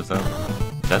 that goes up.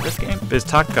 Is that this game? Biz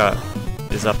Taka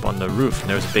is up on the roof, and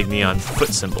there's a big neon foot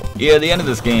symbol. Yeah, the end of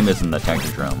this game is in the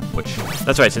Technodrome, which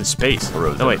That's right, it's in space.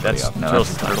 throws No, wait, everybody that's off. No, Turtles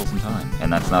that's in Time. Turtles in Time.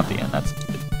 And that's not the end. That's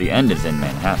the end is in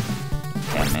Manhattan.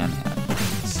 And Manhattan.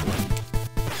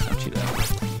 Don't you that?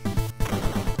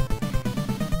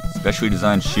 Specially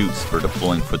designed chutes for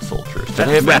deploying foot soldiers. Do That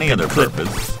they have any rapid other clip.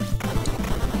 purpose? Don't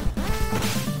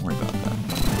worry about that.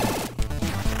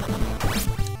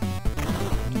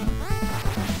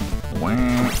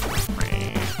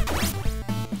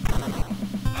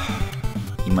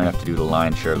 You might have to do the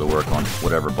lion's share of the work on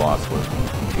whatever boss was.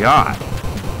 God!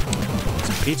 It's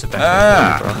a pizza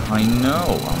back there, bro. I know.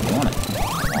 I want it. I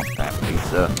want that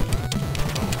pizza.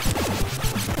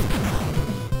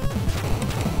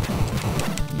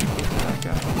 You get that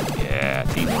guy. Yeah,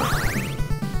 teamwork.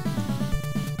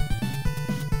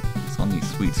 It's on these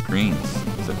sweet screens.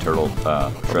 It's a turtle,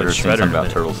 Shredder saying something about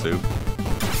turtle soup.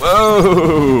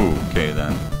 Whoa! Okay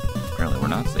then. Apparently we're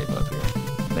not safe up here.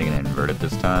 They gonna invert it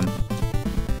this time?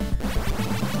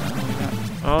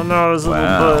 Oh no, those little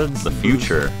Wow, buds. the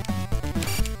future.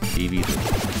 TV.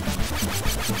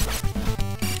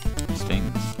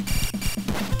 Stings.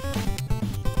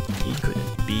 He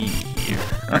couldn't be here.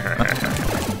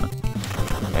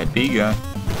 Head B guy.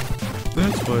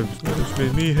 That's why Smash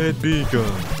made me head B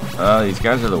guy. These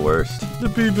guys are the worst. The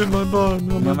beep in my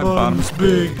bottom, My bottom's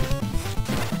big.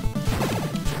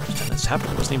 This happened.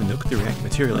 There wasn't even nuclear reactor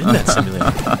material in that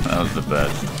simulator. That was the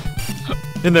best.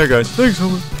 In there, guys. Thanks,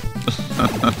 Homer.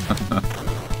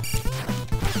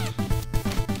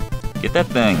 Get that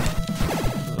thing.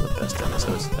 One of the best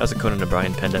episodes. That was a Conan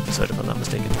O'Brien penned episode, if I'm not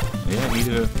mistaken. Yeah, he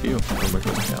did a few. Homer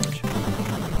goes to college.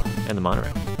 And the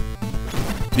monorail.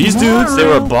 These dudes, they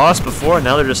were a boss before, and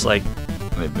now they're just like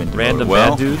They've been random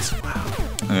well. bad dudes. Wow.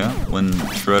 Yeah, when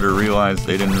Shredder realized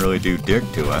they didn't really do dick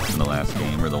to us in the last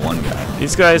game, or the one guy.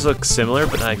 These guys look similar,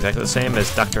 but not exactly the same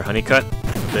as Dr. Honeycutt,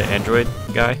 the android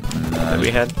guy that we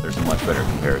had. There's a much better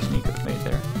comparison you could have made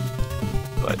there.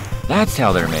 But that's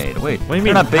how they're made. Wait, What do you they're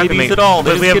mean, not how can babies they- at all.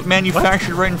 They but just we have- get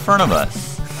manufactured right in front of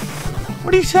us.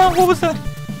 What are you telling? What was that?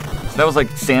 So that was like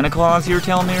Santa Claus you were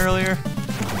telling me earlier?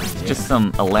 It's just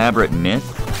some elaborate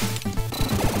myth.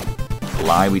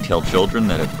 Lie we tell children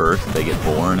that at birth they get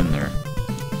born and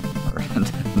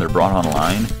they're brought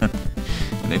online.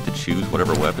 And they have to choose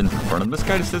whatever weapons in front of them. This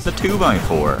guy just says a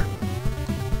 2x4.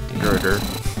 Girder.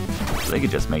 So they could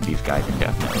just make these guys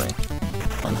indefinitely.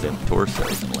 As long as they have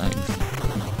torsos and legs.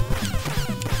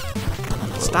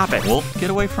 Stop it. Wolf, get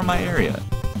away from my area.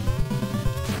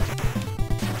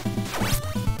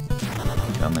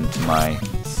 Come into my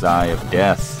sigh of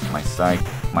death.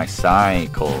 My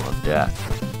cycle of death.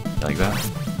 You like that?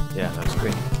 Yeah, that was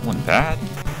great. Wasn't bad. Look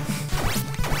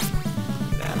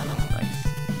at that. That's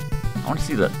nice. I want to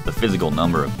see the physical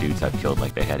number of dudes I've killed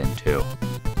like they had in 2.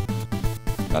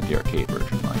 Not the arcade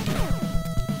version, mind you.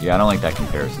 Yeah, I don't like that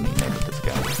comparison that you made with this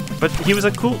guy. But he was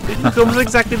a cool. He was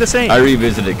exactly the same. I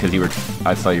revisited because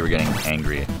I saw you were getting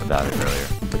angry about it earlier.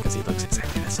 Because he looks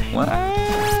exactly the same. Well,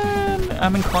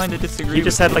 I'm inclined to disagree. He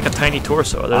just had like a tiny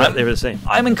torso. They were the same.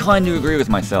 I'm inclined to agree with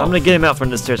myself. I'm gonna get him out from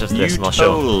the stairs after this, You and I'll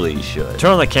show him. totally should.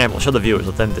 Turn on the camera. We'll show the viewers.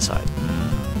 Let them decide.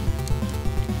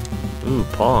 Ooh,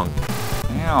 Pong.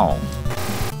 Ow.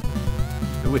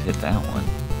 Who would hit that one?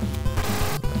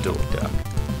 Dual duck.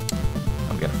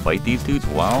 Oh, we gotta fight these dudes?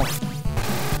 Wow.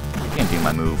 I can't do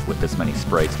my move with this many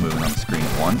sprites moving on the screen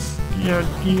at once. Yeah,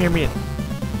 damn it.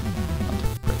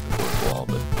 Wall,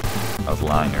 but I was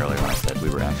lying earlier when I said we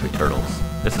were actually turtles.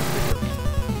 This is a video game.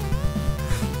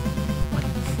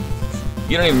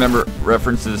 You don't even remember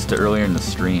references to earlier in the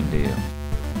stream, do you?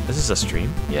 This is a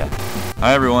stream? Yeah.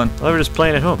 Hi, everyone. Well, we're just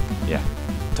playing at home. Yeah.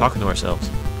 Talking to ourselves.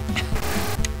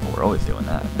 Well, we're always doing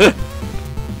that.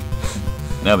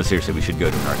 No, but seriously, we should go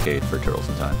to an arcade for Turtles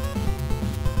in Time.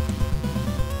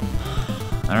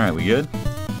 Alright, we good?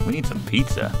 We need some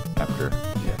pizza after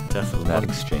Definitely. that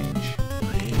exchange.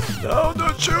 Please. No,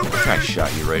 don't shoot me! I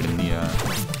shot you right in the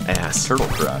Ass. turtle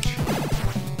crotch.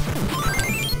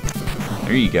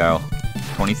 There you go.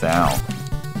 20 thou.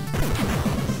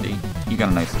 See, you got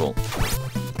a nice little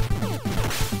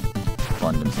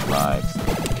abundance of lives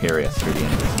to carry us through the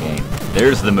end of this game.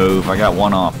 There's the move. I got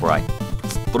one off where I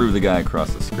threw the guy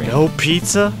across the screen. No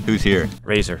pizza? Who's here?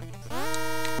 Razor.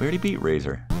 We already beat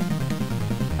Razor.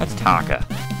 That's Taka.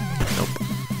 Nope.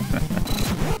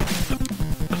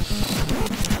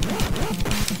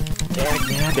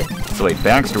 Dagnabbit. So wait,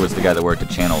 Baxter was the guy that worked at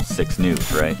Channel 6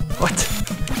 News, right? What?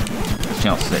 It's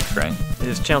Channel 6, right? It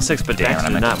is Channel 6, but Damn, Baxter I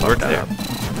did meant not to work fuck there. that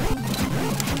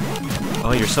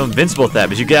Oh, you're so invincible at that,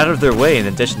 but you get out of their way in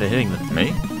addition to hitting them.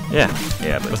 Me? Yeah.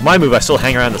 Yeah, but With my move, I still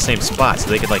hang around the same spot, so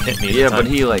they could, like, hit me at yeah, the time.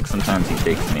 but he like sometimes he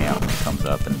fakes me out and comes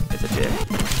up and is a dick.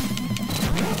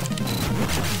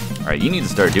 All right, you need to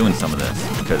start doing some of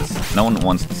this because no one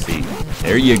wants to see.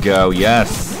 There you go.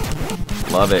 Yes,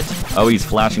 love it. Oh, he's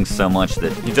flashing so much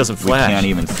that He doesn't flash. we can't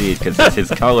even see it because it's his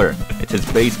color. It's his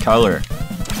base color.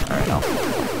 All right, now.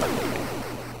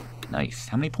 Nice.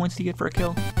 How many points do you get for a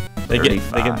kill? They get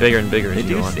bigger and bigger They as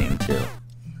you go do on. seem to.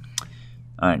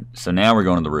 Alright, so now we're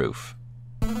going to the roof.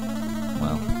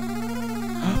 Well.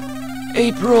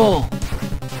 April!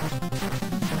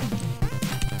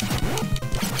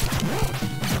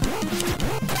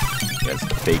 That's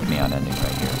the fake neon ending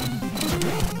right here.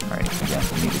 Alright, again,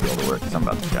 we need to be able to work because I'm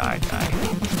about to die.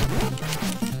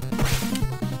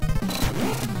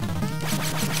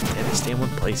 Yeah, they stay in one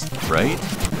place. Right?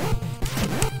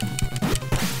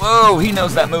 Whoa, he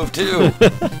knows that move too!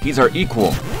 He's our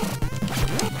equal.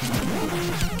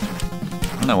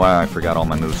 I don't know why I forgot all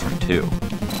my moves from 2. That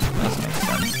doesn't make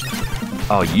sense.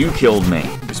 Oh, you killed me.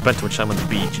 We spent too much time on the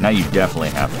beach. Now you definitely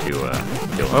have to kill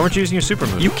Why weren't you using your super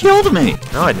move? You killed me!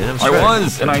 No, I didn't. I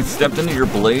was, and I stepped into your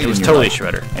blade. It was and you're totally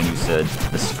like- Shredder. And you said,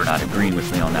 this is for not agreeing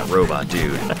with me on that robot,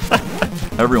 dude.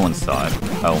 Everyone saw it.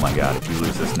 Oh my god, if you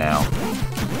lose this now.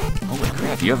 Holy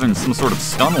crap, you have some sort of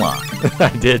stun lock. I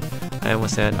did. I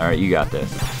almost had. Alright, you got this.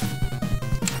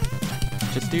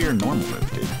 Just do your normal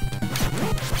move, dude.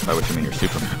 By which I mean your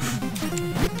super move.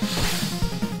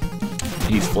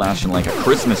 He's flashing like a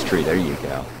Christmas tree. There you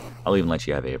go. I'll even let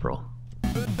you have April.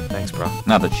 Thanks, bro.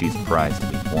 Not that she's prized to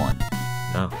be won.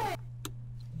 No.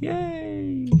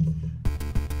 Yay!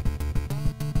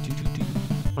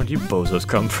 Where'd you bozos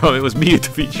come from? It was me who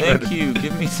defeated Shredder. Thank you.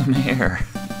 Give me some air.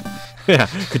 Yeah.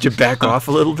 Could you back off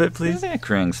a little bit, please? That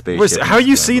Krang spaceship. How are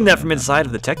you seeing that from inside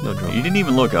of the Technodrome? You didn't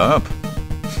even look up.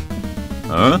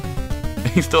 Huh?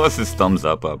 He still has his thumbs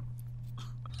up.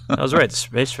 I was right. The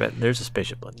space threat. There's a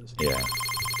spaceship lens. Yeah.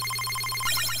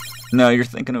 No, you're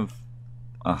thinking of...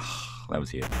 Oh, that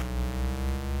was you.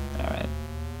 Alright.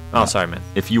 Oh, sorry, man.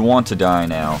 If you want to die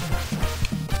now...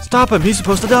 Stop him! He's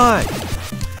supposed to die!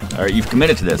 Alright, you've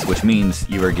committed to this, which means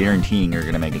you are guaranteeing you're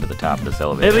going to make it to the top of this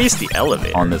elevator. At least the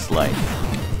elevator. On this life.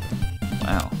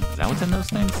 Wow. Is that what's in those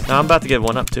things? No, I'm about to get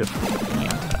one up, too.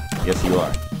 Yes, you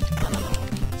are.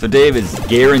 So Dave is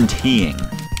guaranteeing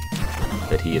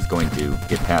that he is going to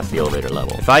get past the elevator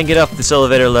level. If I can get up this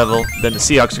elevator level, then the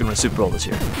Seahawks are going to win the Super Bowl this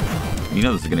year. You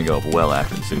know this is going to go up well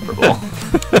after the Super Bowl.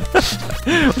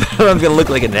 I'm going to look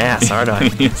like an ass, aren't I?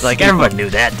 It's like, everyone knew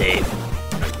that, Dave.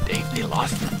 Dave, they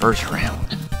lost in the first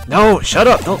round. No, shut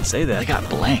up. Don't say They that. got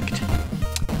blanked.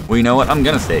 Well, you know what? I'm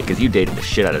going to say it because you dated the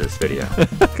shit out of this video.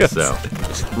 So,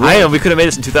 I know, we could have made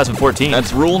this in 2014.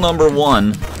 that's rule number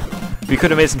 1. We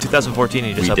could have made this in 2014 and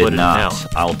you just We uploaded did it not. now.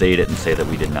 I'll date it and say that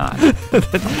we did not.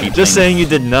 Just saying you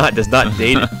did not does not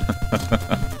date it.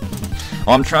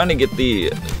 Well, I'm trying to get the,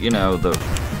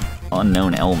 the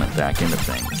unknown element back into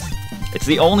things. It's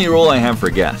the only rule I have for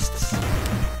guests.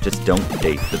 Just don't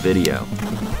date the video.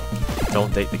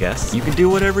 Don't date the guests. You can do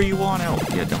whatever you want else.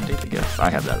 Yeah, don't date the guests. I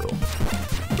have that rule.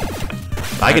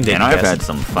 I can date And the I've guests. had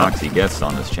some foxy guests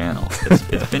on this channel.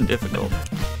 It's been difficult.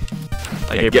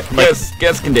 Like,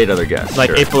 Guests can date other guests. like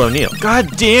sure. April O'Neil. God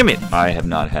damn it! I have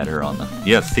not had her on the...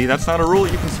 Yes, see, that's not a rule.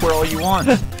 You can swear all you want.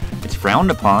 It's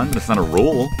frowned upon, but it's not a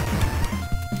rule.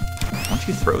 Why don't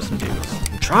you throw some dudes?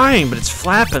 I'm trying, but it's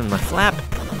flapping my flap.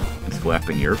 It's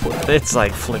flapping your flap. It's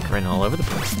like flickering all over the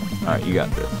place. Alright, you got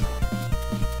this.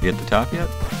 You at the top yet?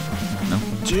 No?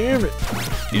 Damn it!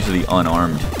 These are the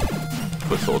unarmed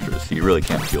foot soldiers, so you really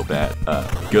can't feel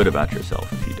good about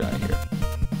yourself if you die here.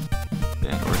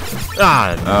 Bad or good.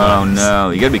 Ah, oh no,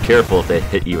 you gotta be careful if they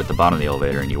hit you at the bottom of the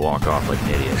elevator and you walk off like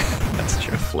an idiot. That's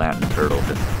true. Flattened turtle.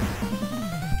 Okay.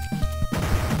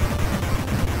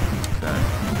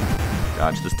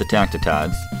 Dodge this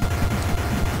Tactitods.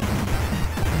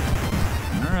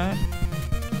 Alright.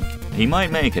 He might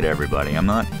make it, everybody. I'm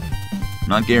not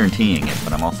guaranteeing it,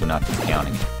 but I'm also not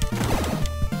discounting it.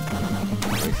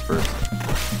 Race first.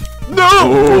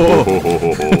 No!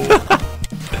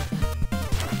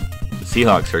 The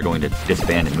Seahawks are going to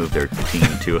disband and move their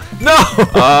team to... No!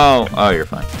 Oh, you're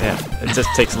fine. Yeah, it just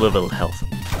takes a little bit of health.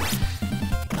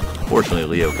 Fortunately,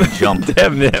 Leo can jump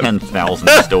 10,000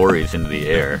 stories into the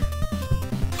air.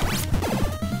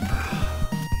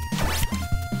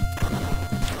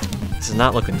 This is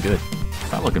not looking good.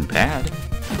 It's not looking bad.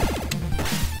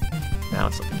 Now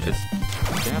it's looking good. Just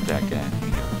stab that guy.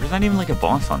 There's not even like a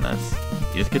boss on this.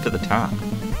 You just get to the top.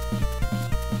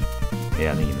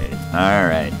 Yeah, I think you made it.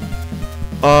 Alright.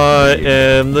 I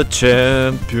am the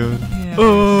champion. Yeah.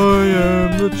 I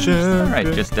am the champion.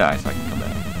 Alright, just die so I can come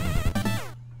back.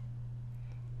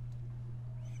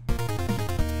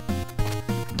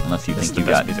 Unless you think you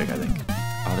got music, I think.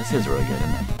 Oh, this is really good,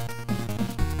 isn't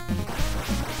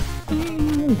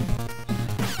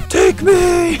it? Take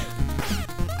me!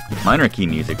 Minor key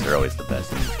musics are always the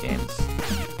best in these games.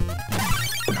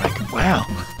 Like, wow,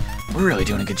 we're really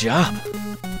doing a good job.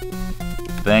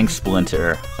 Thanks,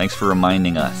 Splinter. Thanks for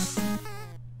reminding us.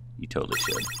 You totally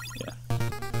should. Yeah.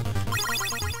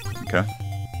 Okay.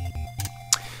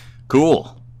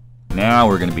 Cool. Now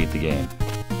we're gonna beat the game.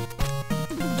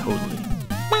 Totally.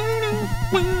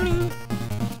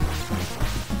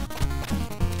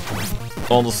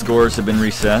 All the scores have been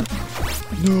reset.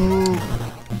 No.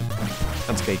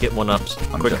 That's okay. Get one up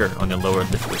quicker on your lower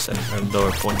difficulty setting or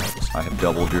lower point levels. I have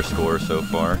doubled your score so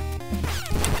far.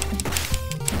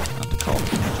 Not to call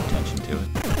too much attention to it.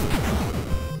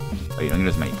 Oh, you don't get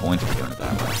as many points for doing it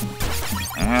that way.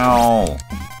 Ow!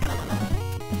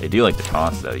 They do like to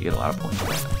toss though. You get a lot of points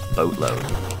for that. Boatload.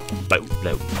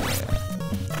 Boatload. Yeah.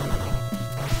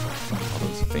 All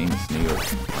those famous New York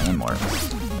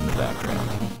landmarks in the background.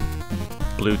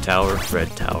 Blue tower,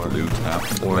 red tower, Blue tower,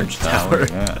 orange tower.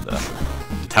 Yeah, the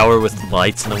tower with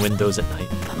lights in the windows at night.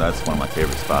 that's one of my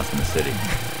favorite spots in the city.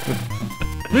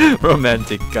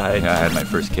 Romantic guy. Yeah, I had my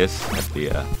first kiss at the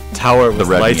tower with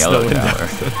red lights and in the yellow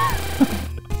windows. tower.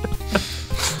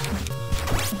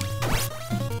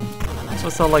 So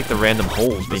it's not like the random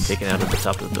holes being taken out of the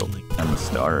top of the building. And the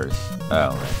stars.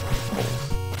 Oh, right.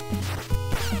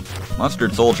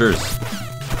 Mustard soldiers.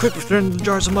 Quick, return the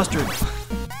jars of mustard. I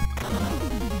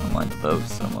don't mind those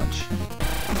so much.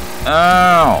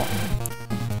 Ow!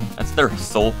 That's their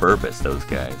sole purpose, those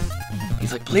guys.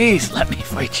 He's like, please let me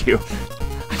fight you.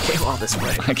 I came all this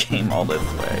way. I came all this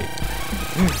way.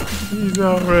 He's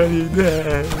already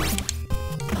dead.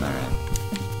 Alright.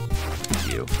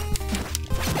 You.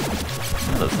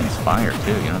 Those things fire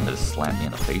too. You don't have to just slap me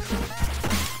in the face with it.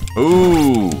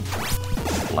 Ooh!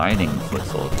 Sliding foot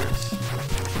soldiers.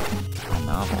 How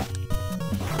novel.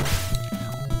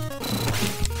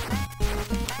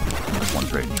 This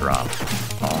one's ready to drop.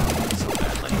 Oh, so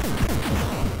badly.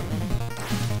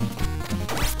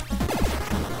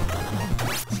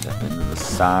 Step into the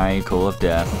cycle of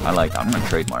death. I'm gonna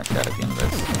trademark that at the end of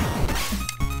this.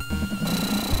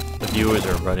 The viewers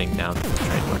are running down the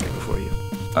trademarking before you.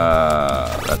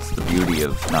 That's the beauty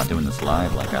of not doing this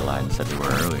live like I lied and said we were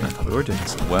earlier. I thought we were doing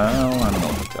this. Well, I don't know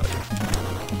what to tell you.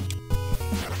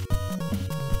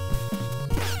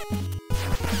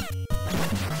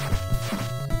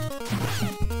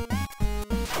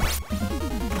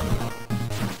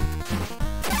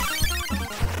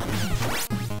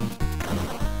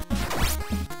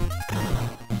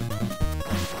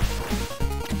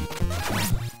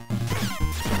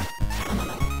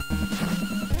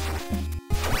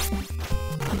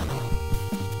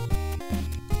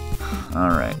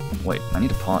 Alright, wait, I need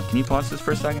to pause. Can you pause this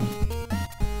for a second?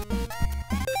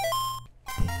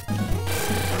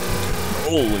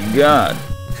 Holy God.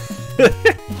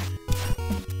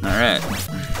 Alright.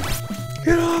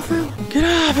 Get off him! Get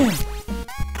off him!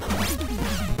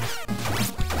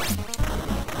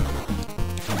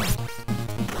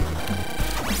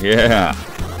 Yeah,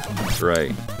 that's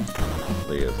right.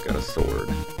 Leo's got a sword.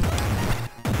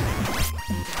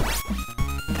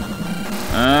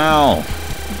 Ow!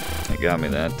 They got me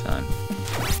that time.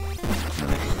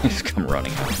 They just come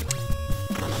running out.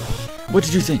 What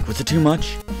did you think? Was it too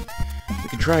much? We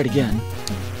can try it again.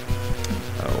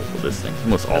 Oh, love this thing. It's the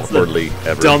most awkwardly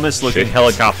ever. Dumbest looking shaped.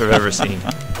 helicopter I've ever seen.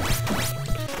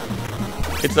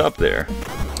 It's up there.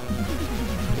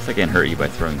 Guess I can't hurt you by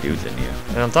throwing dudes at you.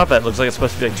 And on top of that, it looks like it's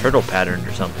supposed to be like turtle patterned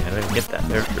or something. I don't even get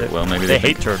that. Well, maybe they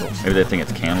hate turtles. Maybe they think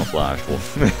it's camouflage. We'll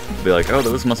be like, oh,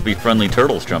 those must be friendly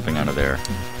turtles jumping out of there,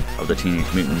 of the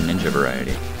Teenage Mutant Ninja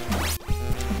variety.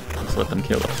 Let's let them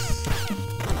kill us.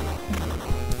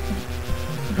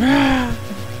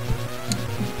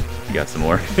 You got some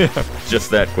more?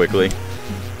 Just that quickly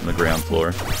on the ground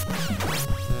floor.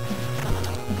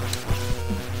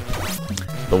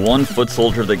 The one foot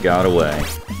soldier that got away,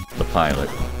 the pilot.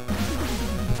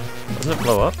 Doesn't it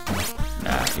blow up?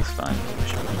 Nah, he's fine.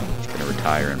 He's gonna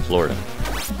retire in Florida,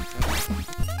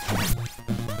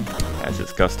 as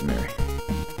is customary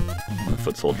when a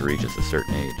foot soldier reaches a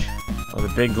certain age. Oh, the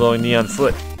big glowing neon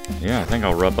foot. Yeah, I think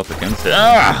I'll rub up against it.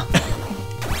 Ah!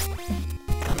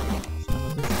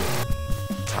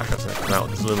 Taco's gonna come out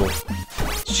with his little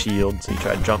shield, so you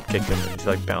try to jump kick him and he's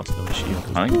like bouncing on the shield.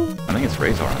 I think it's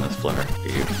Razor on this flare,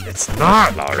 dude. It's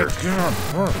not!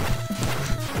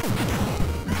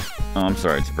 Oh, I'm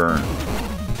sorry, it's Vern.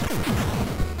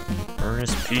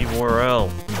 Ernest P.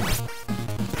 Morrell.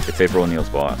 It's April O'Neil's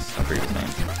boss. I forget his name.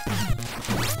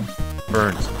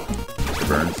 Burns. Mr.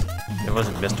 Burns. It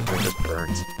wasn't Mr. Burns, just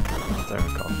Burns. As I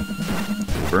recall.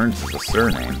 Burns is a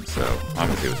surname, so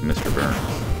obviously it was Mr. Burns.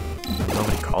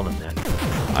 Nobody called him that.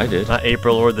 I did. Not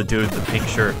April or the dude with the pink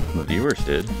shirt. The viewers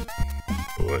did.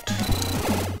 What?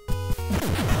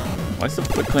 Why is the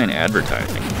Foot Clan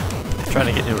advertising? He's trying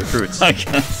to get new recruits. I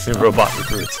guess. New robot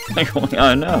recruits.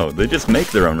 I know. They just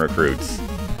make their own recruits.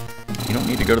 You don't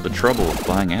need to go to the trouble of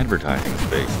buying advertising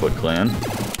space, Foot Clan.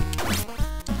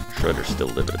 Shredder's still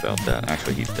livid about that.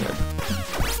 Actually, he's dead.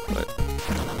 But...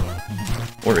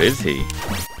 or is he?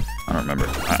 I don't remember.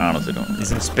 I honestly don't remember.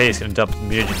 He's in space, gonna dump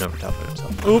mutagen over top of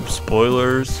himself. Oops,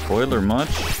 spoilers. Spoiler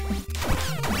much?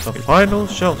 The final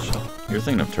shell shock. You're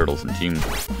thinking of Turtles and Team.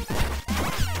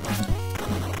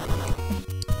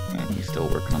 And he's still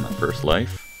working on that first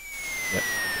life. Yep,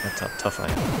 that's how tough I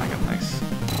am. I got nice.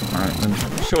 Alright, then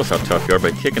show us how tough you are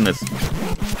by kicking this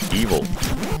evil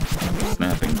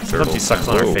snapping turtle. He sucks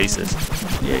on our faces.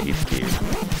 Yeah, he's cute.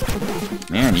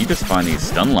 Man, you just find these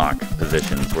stun lock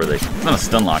positions where it's not a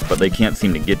stun lock, but they can't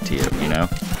seem to get to you, you know?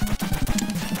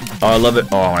 Oh, I love it.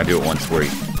 Oh, I want to do it once where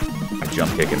I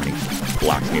jump kick him and he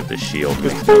blocks me with his shield.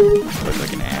 Makes me look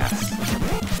like an ass.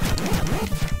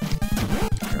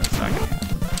 That's not gonna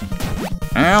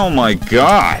happen. Ow my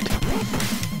god!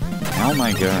 Oh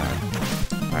my god.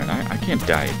 Alright, I can't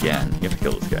die again. You have to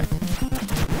kill this guy.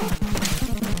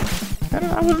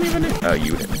 I wasn't even in. Oh,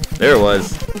 you hit me. There it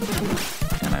was.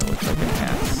 And I look like an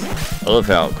ass. I love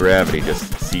how gravity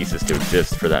just ceases to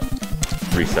exist for that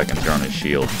 3 seconds you're on his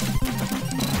shield.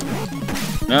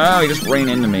 No, he just ran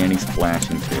into me and he's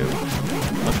flashing too.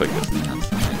 Looks like this is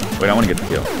outside. Wait, I want to get the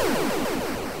kill.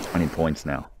 I need points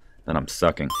now. Then I'm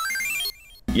sucking.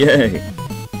 Yay!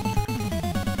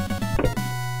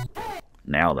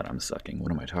 Now that I'm sucking,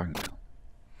 what am I talking about?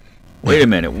 Wait a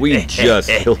minute, we just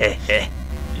killed...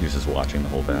 He was just watching the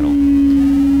whole battle.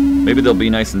 Maybe they'll be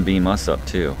nice and beam us up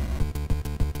too.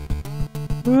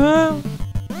 I'm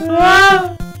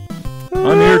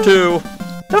here too!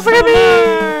 Don't forget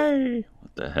me!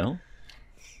 What the hell?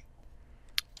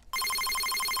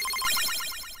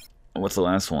 What's the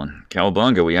last one?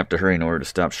 Cowabunga, we have to hurry in order to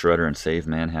stop Shredder and save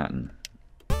Manhattan.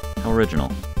 How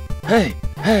original. Hey!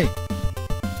 Hey!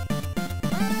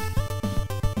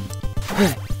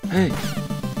 Hey! Hey!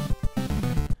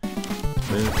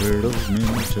 The turtles,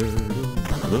 ninja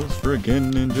turtles, those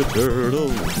friggin' ninja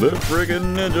turtles, the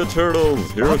friggin' ninja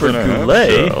turtles, here's an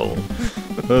nutshell.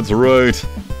 That's right.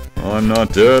 I'm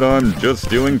not dead, I'm just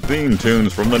doing theme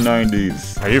tunes from the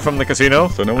 90s. Are you from the casino?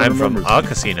 So no one I'm from remembers a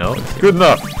casino. Good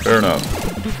enough. Fair enough.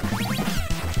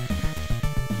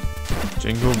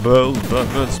 Jingle bells,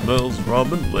 Batman smells,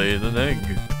 Robin laid an egg.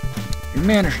 Your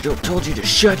manners still told you to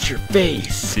shut your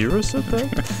face. Zero said that?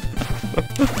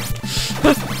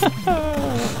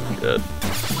 Good.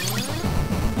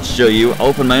 I'll show you. I'll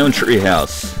open my own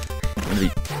treehouse. It's gonna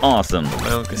be awesome.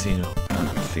 My own casino. My own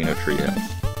casino treehouse.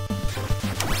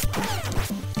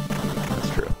 That's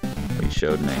true. What you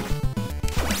showed me.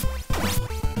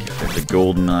 There's a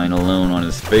golden eye alone on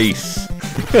his face.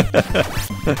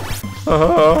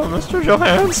 Oh, Mr.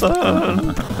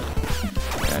 Johansson.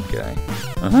 That guy.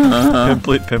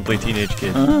 Pimply teenage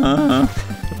kid.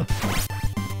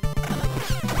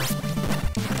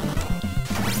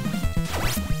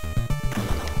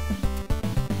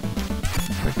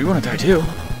 We want to die too.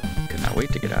 Good, now cannot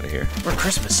wait to get out of here. We're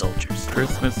Christmas soldiers.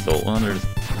 Christmas soul. Well,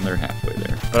 they're halfway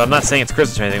there. But I'm not saying it's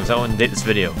Christmas or anything, because I wouldn't date this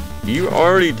video. You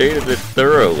already dated it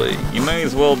thoroughly. You may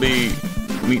as well be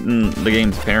meeting the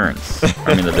game's parents.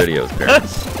 I mean, the video's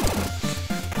parents.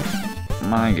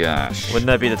 My gosh. Wouldn't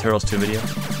that be the Turtles 2 video?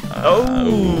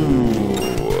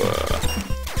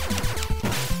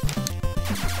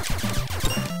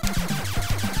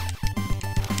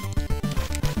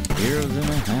 Heroes in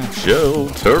a half shell,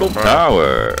 turtle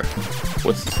power.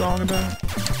 What's the song about?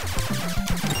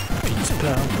 Peace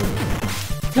power.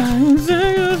 Flying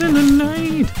sails in the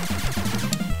night.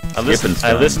 I listen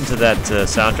to that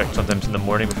soundtrack sometimes in the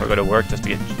morning before I go to work just to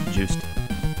get juiced.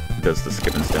 Does the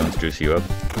Skipping Stones juice you up?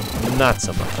 Not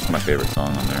so much. That's my favorite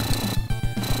song on there.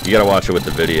 You gotta watch it with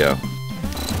the video.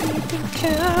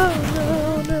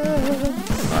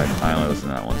 I only listen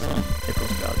to that one song.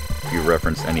 April's Ballad. If you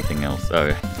reference anything else, oh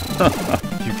yeah.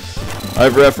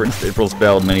 I've referenced April's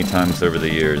Ballad many times over the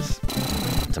years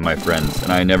to my friends,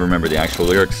 and I never remember the actual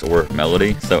lyrics or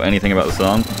melody, so anything about the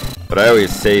song, but I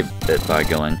always save it by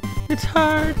going, "It's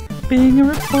hard being a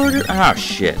reporter." Ah,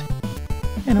 shit.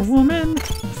 And a woman. A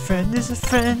friend is a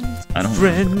friend. I don't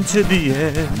friend to the I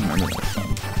end. don't remember that song.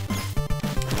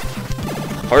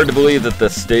 Hard to believe that the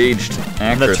staged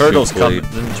And the actress turtles who played...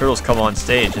 come on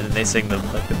stage, and then they sing the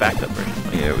backup version.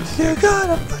 Yeah, it was... You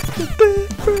gotta fight to be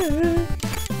free.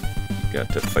 Got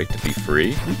to fight to be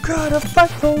free. You gotta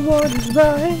fight for what is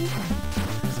right.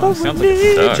 Song sounds like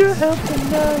it sucks. Your help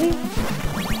tonight.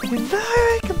 And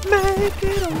I can make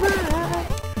it alright.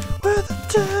 With the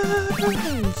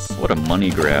turtles. What a money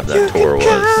grab that tour was.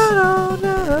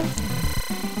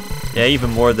 Yeah, even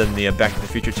more than the Back to the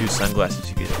Future 2 sunglasses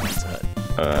you get at Pizza Hut.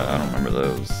 I don't remember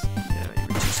those. Yeah,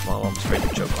 you were too small, I'm afraid to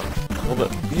choke on them.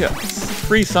 Well, yeah,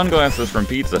 free sunglasses from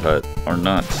Pizza Hut are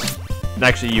nuts. And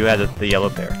actually, you had the yellow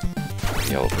pair.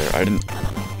 Yellow pair. I didn't...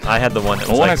 I had the one that was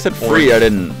Well, when like I said orange, free, I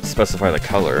didn't specify the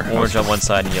color. orange on one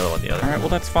side and yellow on the other. Alright, well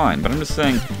that's fine, but I'm just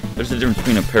saying there's a difference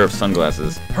between a pair of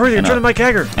sunglasses Hurry, they're and, turning my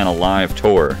Gagger! and a live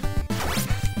tour.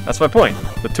 That's my point.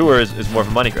 The tour is more of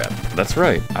a money grab. That's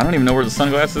right. I don't even know where the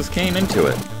sunglasses came into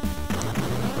it.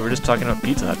 We were just talking about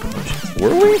Pizza Hut promotions.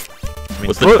 Were we? I mean,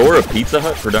 Was the tour a Pizza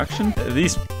Hut production?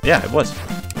 These, yeah, it was.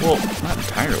 Well, not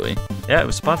entirely. Yeah, it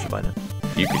was sponsored by them.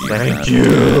 You could use Thank that. you.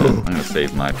 I'm gonna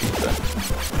save my pizza.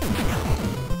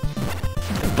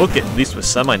 The book at least was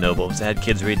semi-noble because it had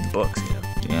kids reading books, you know.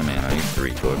 Yeah, man, I used to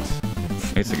read books.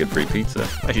 I used to get free pizza.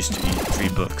 I used to eat free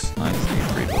books. I used to eat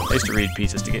free books. I used to read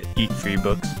pizzas to eat free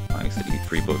books. I used to eat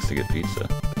free books to get pizza.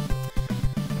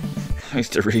 I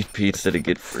used to read pizza to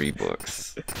get free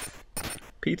books.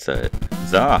 Pizza Hut.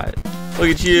 Zod. Look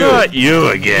at you. Not you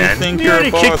again. You think You you're already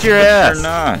a boss, kicked your but ass. you're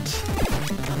not.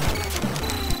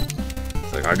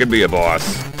 It's like, I could be a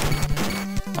boss.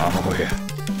 Oh, yeah.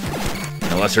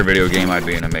 In a lesser video game, I'd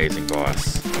be an amazing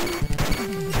boss.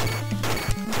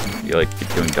 You like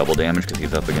doing double damage because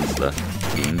he's up against the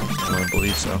beam? I don't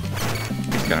believe so.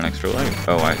 He's got an extra life.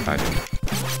 Oh, I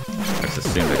just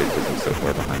assumed I did because he's so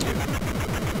far behind you.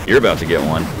 You're about to get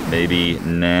one. Maybe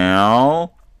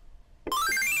now?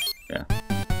 Yeah.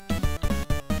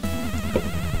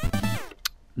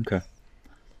 Okay.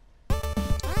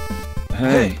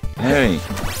 Hey.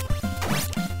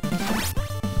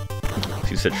 So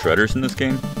you said shredders in this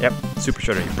game? Yep, Super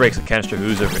Shredder. He breaks a canister of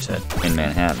ooze over his head. In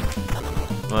Manhattan.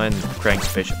 Mine cranks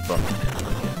spaceship above.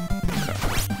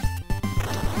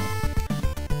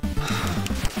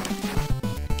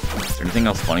 Is there anything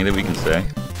else funny that we can say?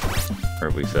 Or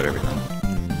have we said everything?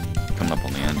 Coming up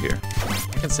on the end here.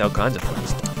 I can say all kinds of funny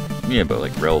stuff. Yeah, but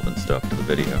like relevant stuff to the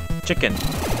video. Chicken,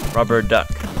 rubber duck,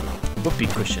 whoopee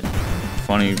cushion.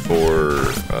 Funny for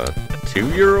a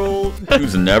 2-year-old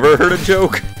who's never heard a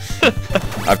joke? I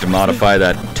have to modify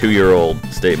that 2-year-old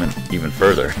statement even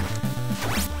further.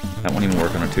 That won't even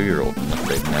work on a 2-year-old unless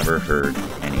they've never heard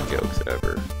any jokes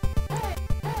ever.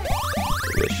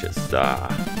 Delicious.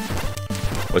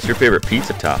 What's your favorite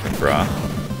pizza topping, brah?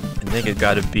 I think it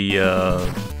gotta be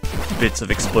bits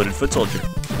of exploded foot soldier.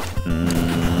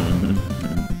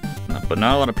 But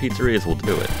not a lot of pizzerias will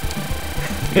do it.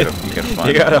 You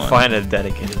gotta find a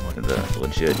dedicated one. The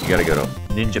legit. You gotta go to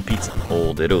Ninja Pizza.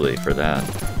 Old Italy for that.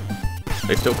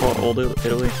 They still call it Old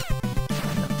Italy?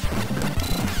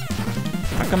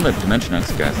 How come the Dimension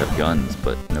X guys have guns,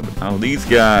 but nobody? Oh, these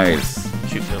guys!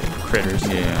 Shoot little critters.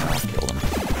 Yeah, I'll kill them.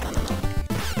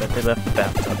 Bet they left the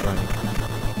bathtub running.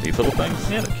 These little things?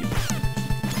 Yeah, they're cute.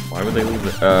 Why would they leave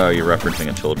it? Oh, you're referencing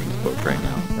a children's book right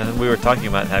now. And then we were talking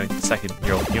about having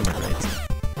second-year-old humor rates.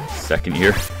 Second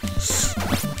year?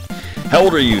 How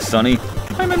old are you, Sonny?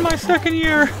 I'm in my second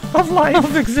year of life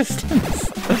of existence.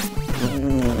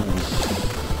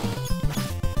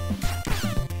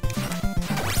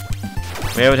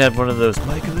 We haven't had one of those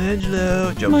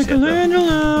Michelangelo jokes yet,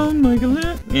 though.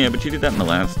 Michelangelo. Yeah, but you did that in the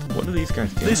last. What are these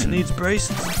guys doing? Lisa needs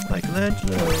braces.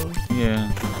 Michelangelo.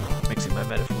 Yeah. Mixing my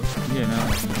metaphors. Yeah, no.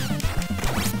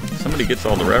 If somebody gets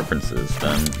all the references,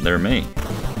 then they're me.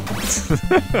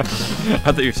 I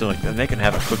thought you were saying like, then they can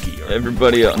have a cookie. Or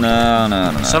Everybody else.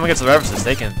 No. if someone gets the references,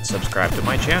 they can subscribe to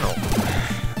my channel.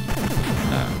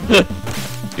 No.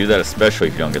 Do that especially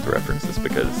if you don't get the references,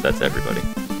 because that's everybody.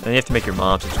 And you have to make your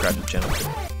mom subscribe to the channel too.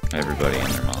 Everybody and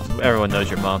their mom. Everyone knows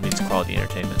your mom needs quality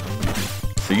entertainment.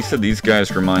 So you said these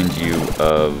guys remind you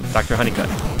of Dr. Honeycutt.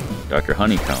 Dr.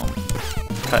 Honeycomb.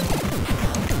 Cut.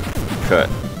 Cut.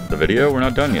 The video? We're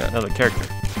not done yet. Another character.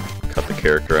 Cut the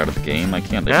character out of the game? I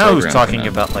can't. Now who's talking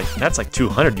about like, that's like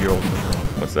 200-year-old.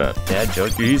 What's that? Dad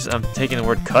joke. I'm taking the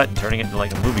word cut and turning it into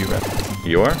like a movie reference.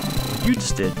 You are? You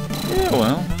just did. Yeah,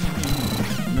 well.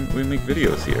 We make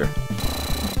videos here.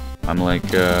 I'm like,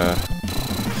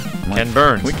 Ken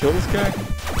Burns. Can we kill this guy? I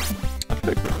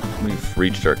feel like we've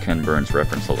reached our Ken Burns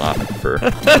reference allotment for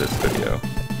this video.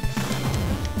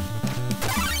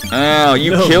 Ow,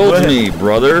 you killed me,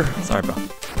 brother. Sorry, bro.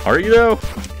 Are you, though?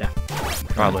 Yeah,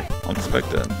 probably. I'll expect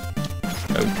a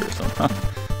note or something.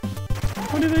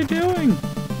 What are they doing?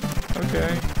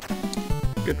 Okay.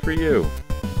 Good for you.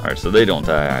 Alright, so they don't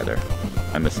die either.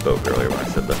 I misspoke earlier when I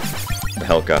said the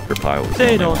helicopter pilot was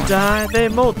They the only don't one. die, they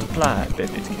multiply.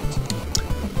 Baby's kids.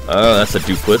 Oh, that's a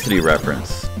duplicity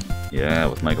reference. Yeah,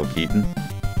 with Michael Keaton.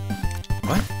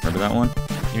 What? Remember that one?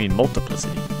 You mean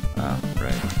multiplicity? Oh,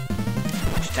 right.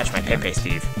 Touch my Pepe,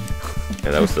 Steve.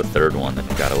 Yeah, that was the third one that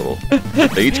got a little...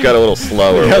 They each got a little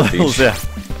slower with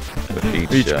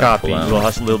each copy. clone.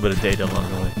 Lost a little bit of data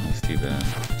along the way. That's too bad.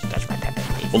 Touch my Pepe,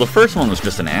 Steve. Well, the first one was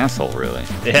just an asshole, really.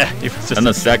 Yeah, he was just. And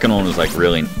the second one was like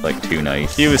really like too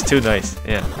nice. He was too nice.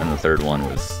 Yeah. And the third one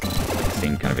was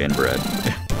seemed kind of inbred.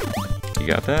 You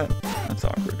got that? That's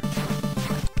awkward.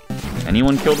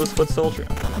 Anyone kill this foot soldier?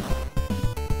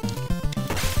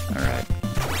 Alright.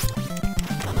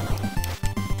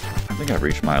 I think I've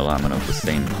reached my allotment of the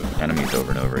same enemies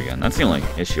over and over again. That's the only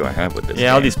issue I have with this Yeah,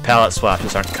 game. all these palette swaps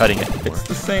just aren't cutting it anymore. It's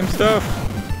the same stuff.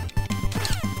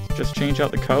 Just change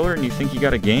out the color and you think you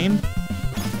got a game?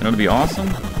 And it'll be awesome?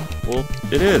 Well,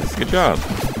 it is. Good job.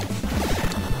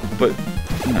 But,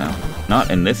 you know, not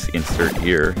in this insert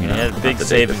here. You know, Yeah, big not to date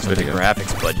savings this with the video.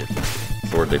 graphics budget.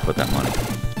 So where'd they put that money?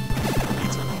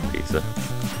 Pizza.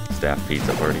 Staff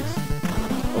pizza parties.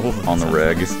 Oh, On the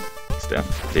that regs.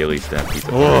 Daily staff pizza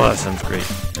sounds- Oh, that parties. sounds great.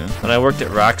 Yeah. When I worked at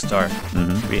Rockstar,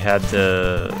 Mm-hmm. we had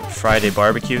the Friday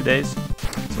barbecue days.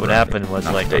 So what happened was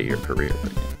not like to date your career,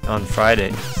 but yeah. on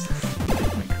Friday.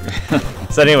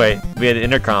 So anyway, we had an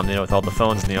intercom, you know, with all the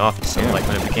phones in the office. So Yeah. like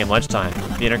when it became lunchtime,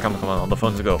 the intercom would come on, all the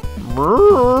phones would go.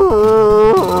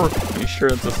 Are you sure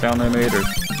that's the sound they made, or?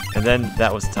 And then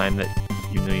that was the time that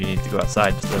you knew you needed to go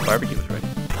outside so the barbecue was ready.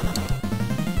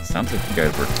 Sounds like you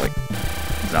guys worked like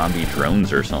zombie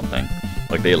drones or something.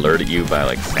 Like they alerted you by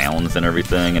like sounds and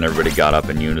everything, and everybody got up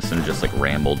in unison, just like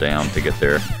rambled down to get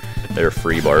their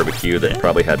free barbecue that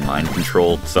probably had mind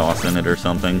control sauce in it or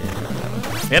something.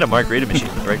 We had a margarita machine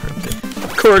in the break room too.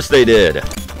 Of course they did. It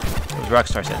was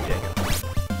Rockstar San Diego.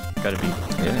 Gotta be.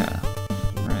 Yeah,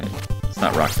 right. It's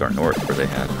not Rockstar North where they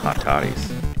had hot toddies.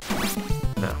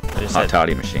 No, they just, Hot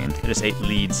toddy machine. they just ate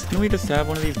leads. Can we just have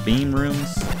one of these beam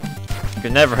rooms? You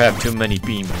can never have too many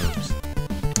beam rooms.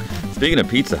 Speaking of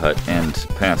Pizza Hut and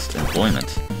past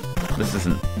employment, this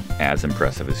isn't as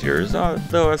impressive as yours,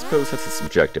 though I suppose that's a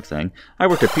subjective thing. I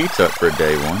worked at Pizza Hut for a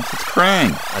day once. It's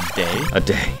Krang. A day? A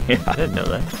day, I yeah. didn't know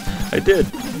that. I did.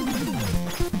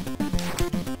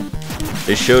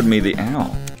 They showed me the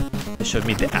owl. They showed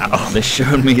me the owl. They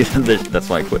showed me that's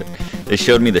why I quit. They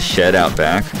showed me the shed out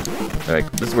back. They're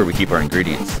like, this is where we keep our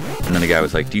ingredients. And then the guy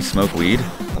was like, do you smoke weed?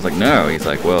 I was like, no. He's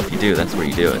like, well, if you do, that's where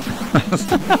you do it.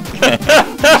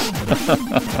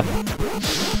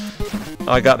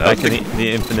 Oh, I got back in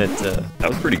the infinite That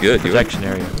was pretty good. dude. protection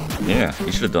area. Yeah,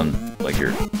 you should have done like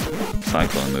your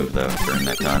cyclone move though during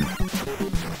that time.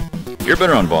 You're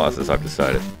better on bosses, I've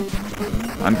decided.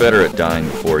 I'm better at dying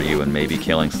before you and maybe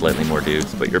killing slightly more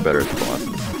dudes, but you're better at the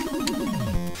bosses.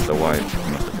 So why? You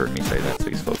must have heard me say that, so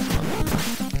he's focusing on me.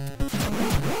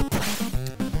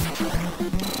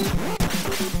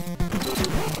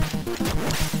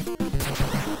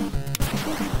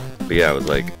 But yeah, I was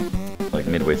like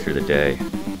midway through the day.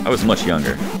 I was much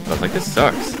younger. I was like, this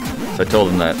sucks. So I told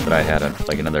him that I had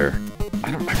another.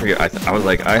 I forget. I was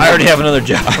like, I already have another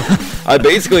job. I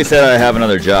basically said I have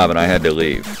another job and I had to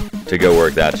leave to go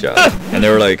work that job. And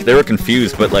they were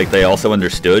confused, but like they also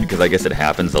understood because I guess it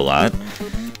happens a lot.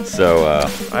 So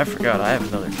I forgot I have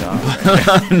another job.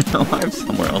 no, I have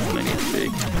somewhere else that I need to be.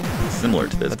 similar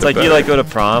to this. It's like you like go to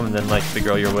prom and then like the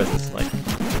girl you're with is like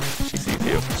she sees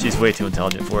you. She's way too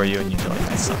intelligent for you, and you feel like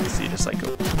I suck. So you just like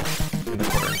go in the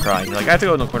corner and cry. And you're like, I have to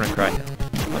go in the corner and cry now.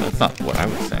 Well, that's not what I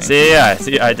was saying. See,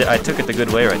 I took it the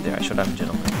good way right there. I showed I'm a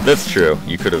gentleman. That's true.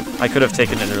 You could have. I could have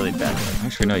taken it really bad way.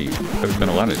 Actually, no. You could have been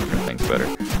a lot of different things better.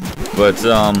 But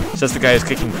It's just the guy who's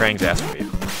kicking Krang's ass for you.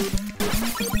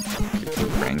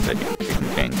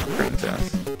 Kicking Krang's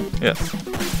ass. Yes.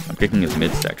 I'm kicking his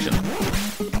midsection.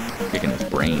 Kicking his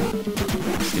brain.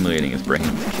 Stimulating his brain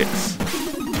with kicks.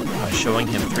 Showing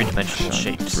him three-dimensional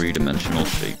shapes. Three-dimensional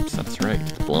shapes. That's right.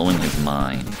 Blowing his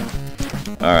mind.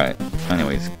 All right.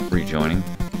 Anyways, rejoining.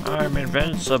 I'm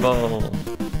invincible.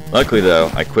 Luckily, though,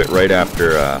 I quit right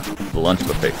after the lunch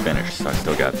buffet finished, so I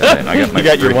still got that. And I got my you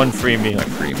got your one free meal. My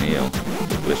free meal.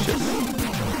 Delicious.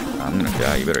 I'm gonna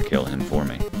die. You better kill him for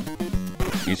me.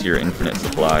 Use your infinite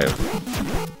supply of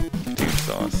dude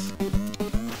sauce.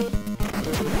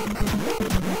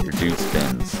 Your dude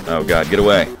spins. Oh god, get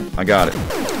away. I got it.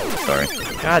 Sorry.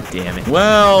 God damn it.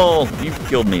 Well, you've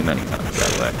killed me many times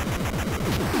that way.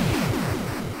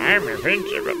 I'm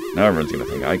invincible. Now everyone's gonna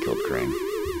think I killed Krang.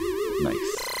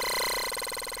 Nice.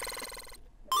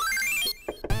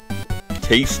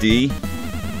 Tasty.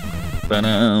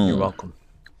 You're welcome.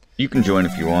 You can join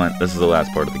if you want. This is the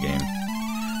last part of the game.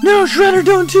 No, Shredder,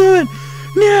 don't do it!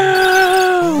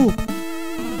 No!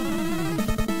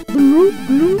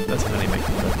 That's when they make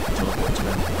the teleports,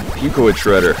 man. Pukoid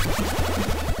Shredder.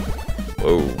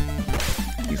 Whoa.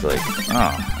 He's like,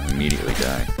 I immediately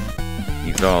die.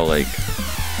 He's all like...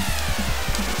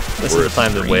 This is the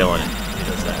time to wail on it. He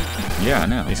does that. Yeah, I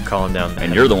know. He's calling down the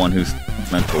And you're the one who's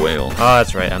meant to wail. Oh,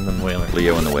 that's right. I'm the wailer.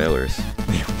 Leo and the Wailers.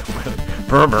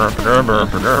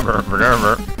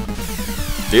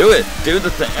 Do it! Do the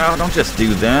thing! Oh, don't just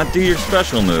do that. Do your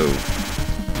special move.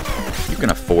 You can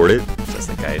afford it. That's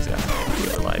the guy who's got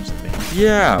fewer lives than me.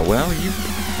 Yeah, well, you...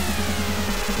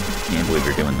 Can't believe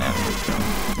you're doing that.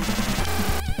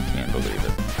 Can't believe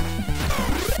it.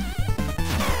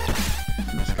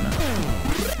 I'm just gonna...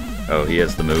 Oh, he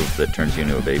has the move that turns you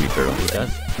into a baby turtle. He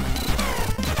does.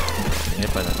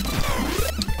 Hit by that.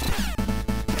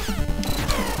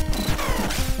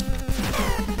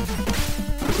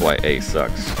 Why A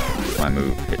sucks. My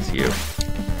move hits you.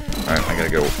 Alright, I gotta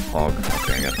go hog.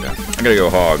 Okay, I gotta go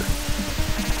hog.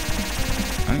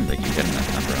 I don't even think you hit him that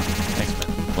time, bro. Thanks,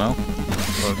 man. Well.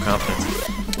 Low confidence.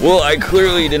 Well, I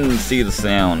clearly didn't see the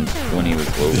sound when he was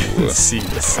low. See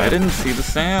the sound. I didn't see the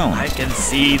sound. I can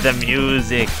see the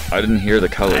music. I didn't hear the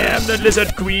colors. I am the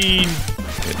Lizard Queen.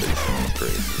 Get these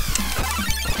phrases.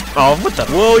 Oh, what the?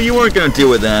 Well, you weren't gonna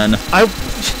do it then. I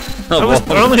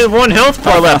only had one health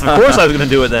bar left. Of course I was going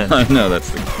to do it then. I know, that's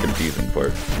the confusing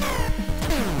part.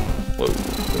 Whoa,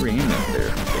 what were you aiming at there,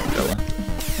 big fella?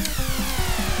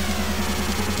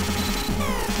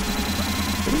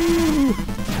 Ooh.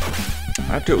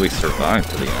 I have to at least survive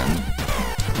to the end.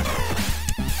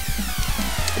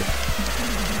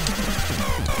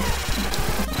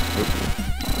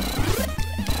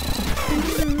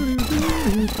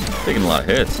 Taking a lot of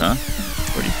hits, huh?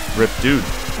 Pretty ripped dude.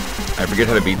 I forget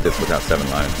how to beat this without 7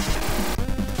 lives.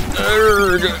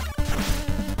 Urgh.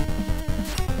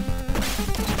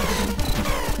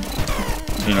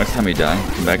 You know, next time you die,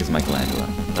 come back as Michelangelo.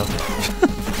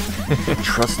 Okay.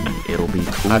 Trust me, it'll be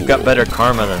cool. I've got better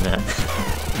karma than that.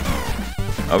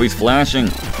 Oh, he's flashing.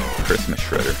 Christmas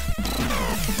Shredder.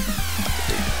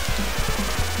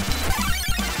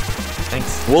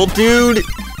 Thanks. Well, dude!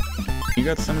 You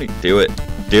got somebody... Do it.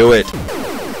 Do it!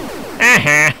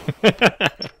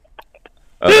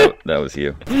 Oh, that was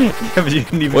you. Yeah, but you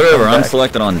didn't even Whatever, I'm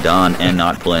selected on Don and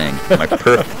not playing. My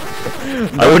perfect.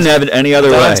 I wouldn't have it any other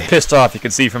way. Don's pissed off. You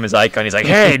can see from his icon. He's like,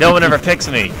 hey, no one ever picks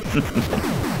me.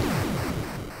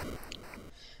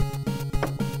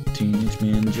 Teenage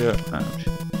Ninja. Ouch.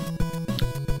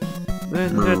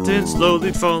 Then that tin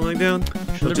slowly falling down.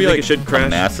 Should there be like it should crash? A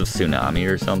massive tsunami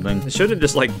or something? It shouldn't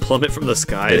just like plummet from the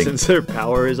sky since their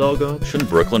power is all gone.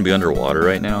 Shouldn't Brooklyn be underwater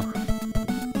right now?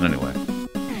 Anyway.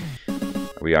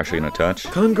 Are we actually gonna touch?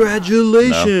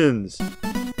 Congratulations! No.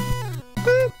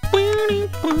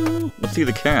 Let's see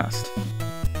the cast.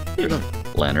 There's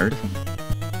Leonard.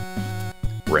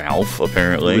 Ralph,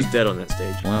 apparently. He was dead on that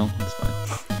stage. Well, that's fine.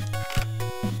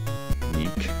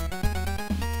 Meek.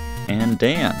 And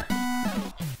Dan.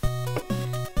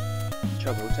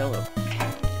 Chubbotello.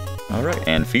 Alright,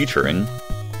 and featuring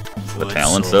the Foot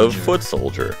talents Soldier. of Foot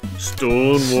Soldier.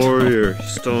 Stone Warrior.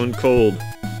 Stone Cold.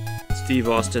 Steve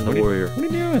Austin, the Warrior. What are you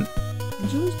doing?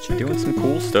 Just Doing some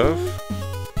cool stuff?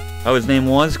 Oh, his name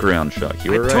was Ground Shuck.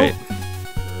 You were right.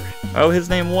 Oh, his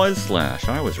name was Slash.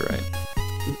 I was right.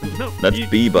 No, That's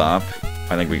Bebop.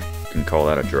 I think we Can call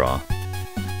that a draw.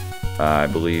 I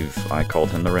believe I called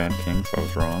him the Rat King, so I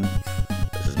was wrong.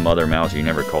 This is Mother Mouse. You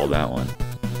never called that one.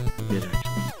 I did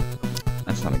actually.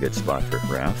 That's not a good spot for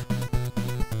Ralph.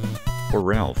 Or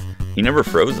Ralph. He never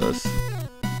froze us.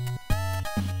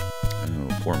 Oh,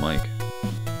 poor Mike.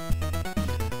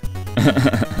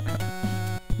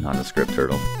 Nondescript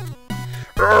turtle.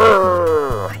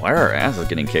 Why are our asses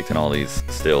getting kicked in all these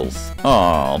stills?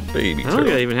 Oh, baby I don't turtle. think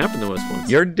that even happened to us once.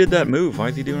 You already did that move. Why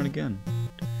is he doing it again?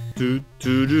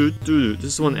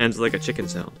 This one ends like a chicken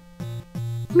sound.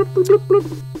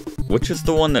 Which is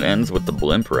the one that ends with the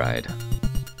blimp ride?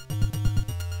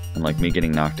 And like me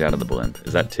getting knocked out of the blimp.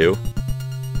 Is that 2?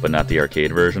 But not the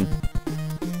arcade version?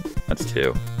 That's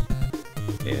 2.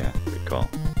 Yeah, good call.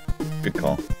 Good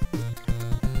call.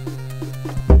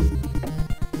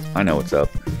 I know what's up.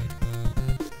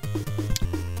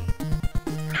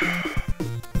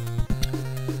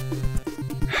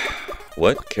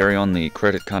 What? Carry on the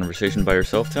credit conversation by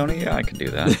yourself, Tony? Yeah, I can do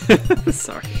that.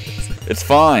 Sorry. It's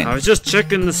fine. I was just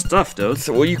checking the stuff, dude.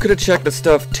 So, well, you could have checked the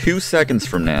stuff 2 seconds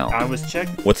from now. I was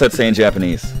checking. What's that say in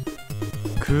Japanese?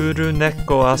 Kuru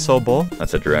neko asobo.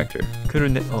 That's a director. Kuru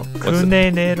ne oh,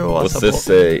 kunenero asobo. What's this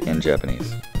say in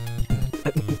Japanese?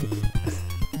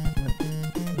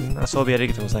 Asobi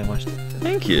arigatou gozaimashita.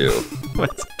 Thank you.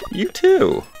 What? You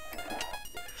too.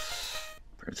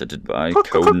 Presented by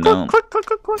Codenome.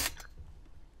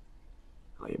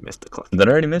 Oh, you missed the cluck. Did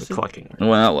I already miss it? Clucking.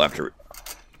 Well, we'll have to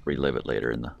relive it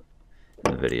later in the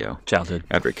video. Childhood.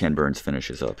 After Ken Burns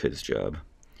finishes up his job.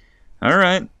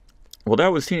 Alright. Well, that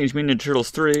was Teenage Mutant Ninja Turtles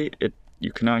 3.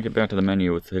 You cannot get back to the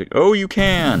menu with hitting... Oh, you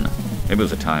can! Maybe it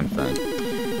was a time thing.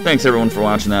 Thanks, everyone, for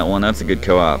watching that one. That's a good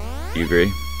co-op. Do you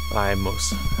agree? I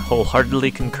most wholeheartedly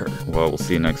concur. Well, we'll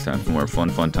see you next time for more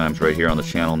fun times right here on the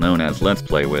channel known as Let's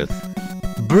Play with...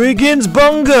 Brigands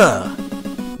Bunga!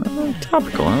 Oh,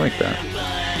 topical. I like that.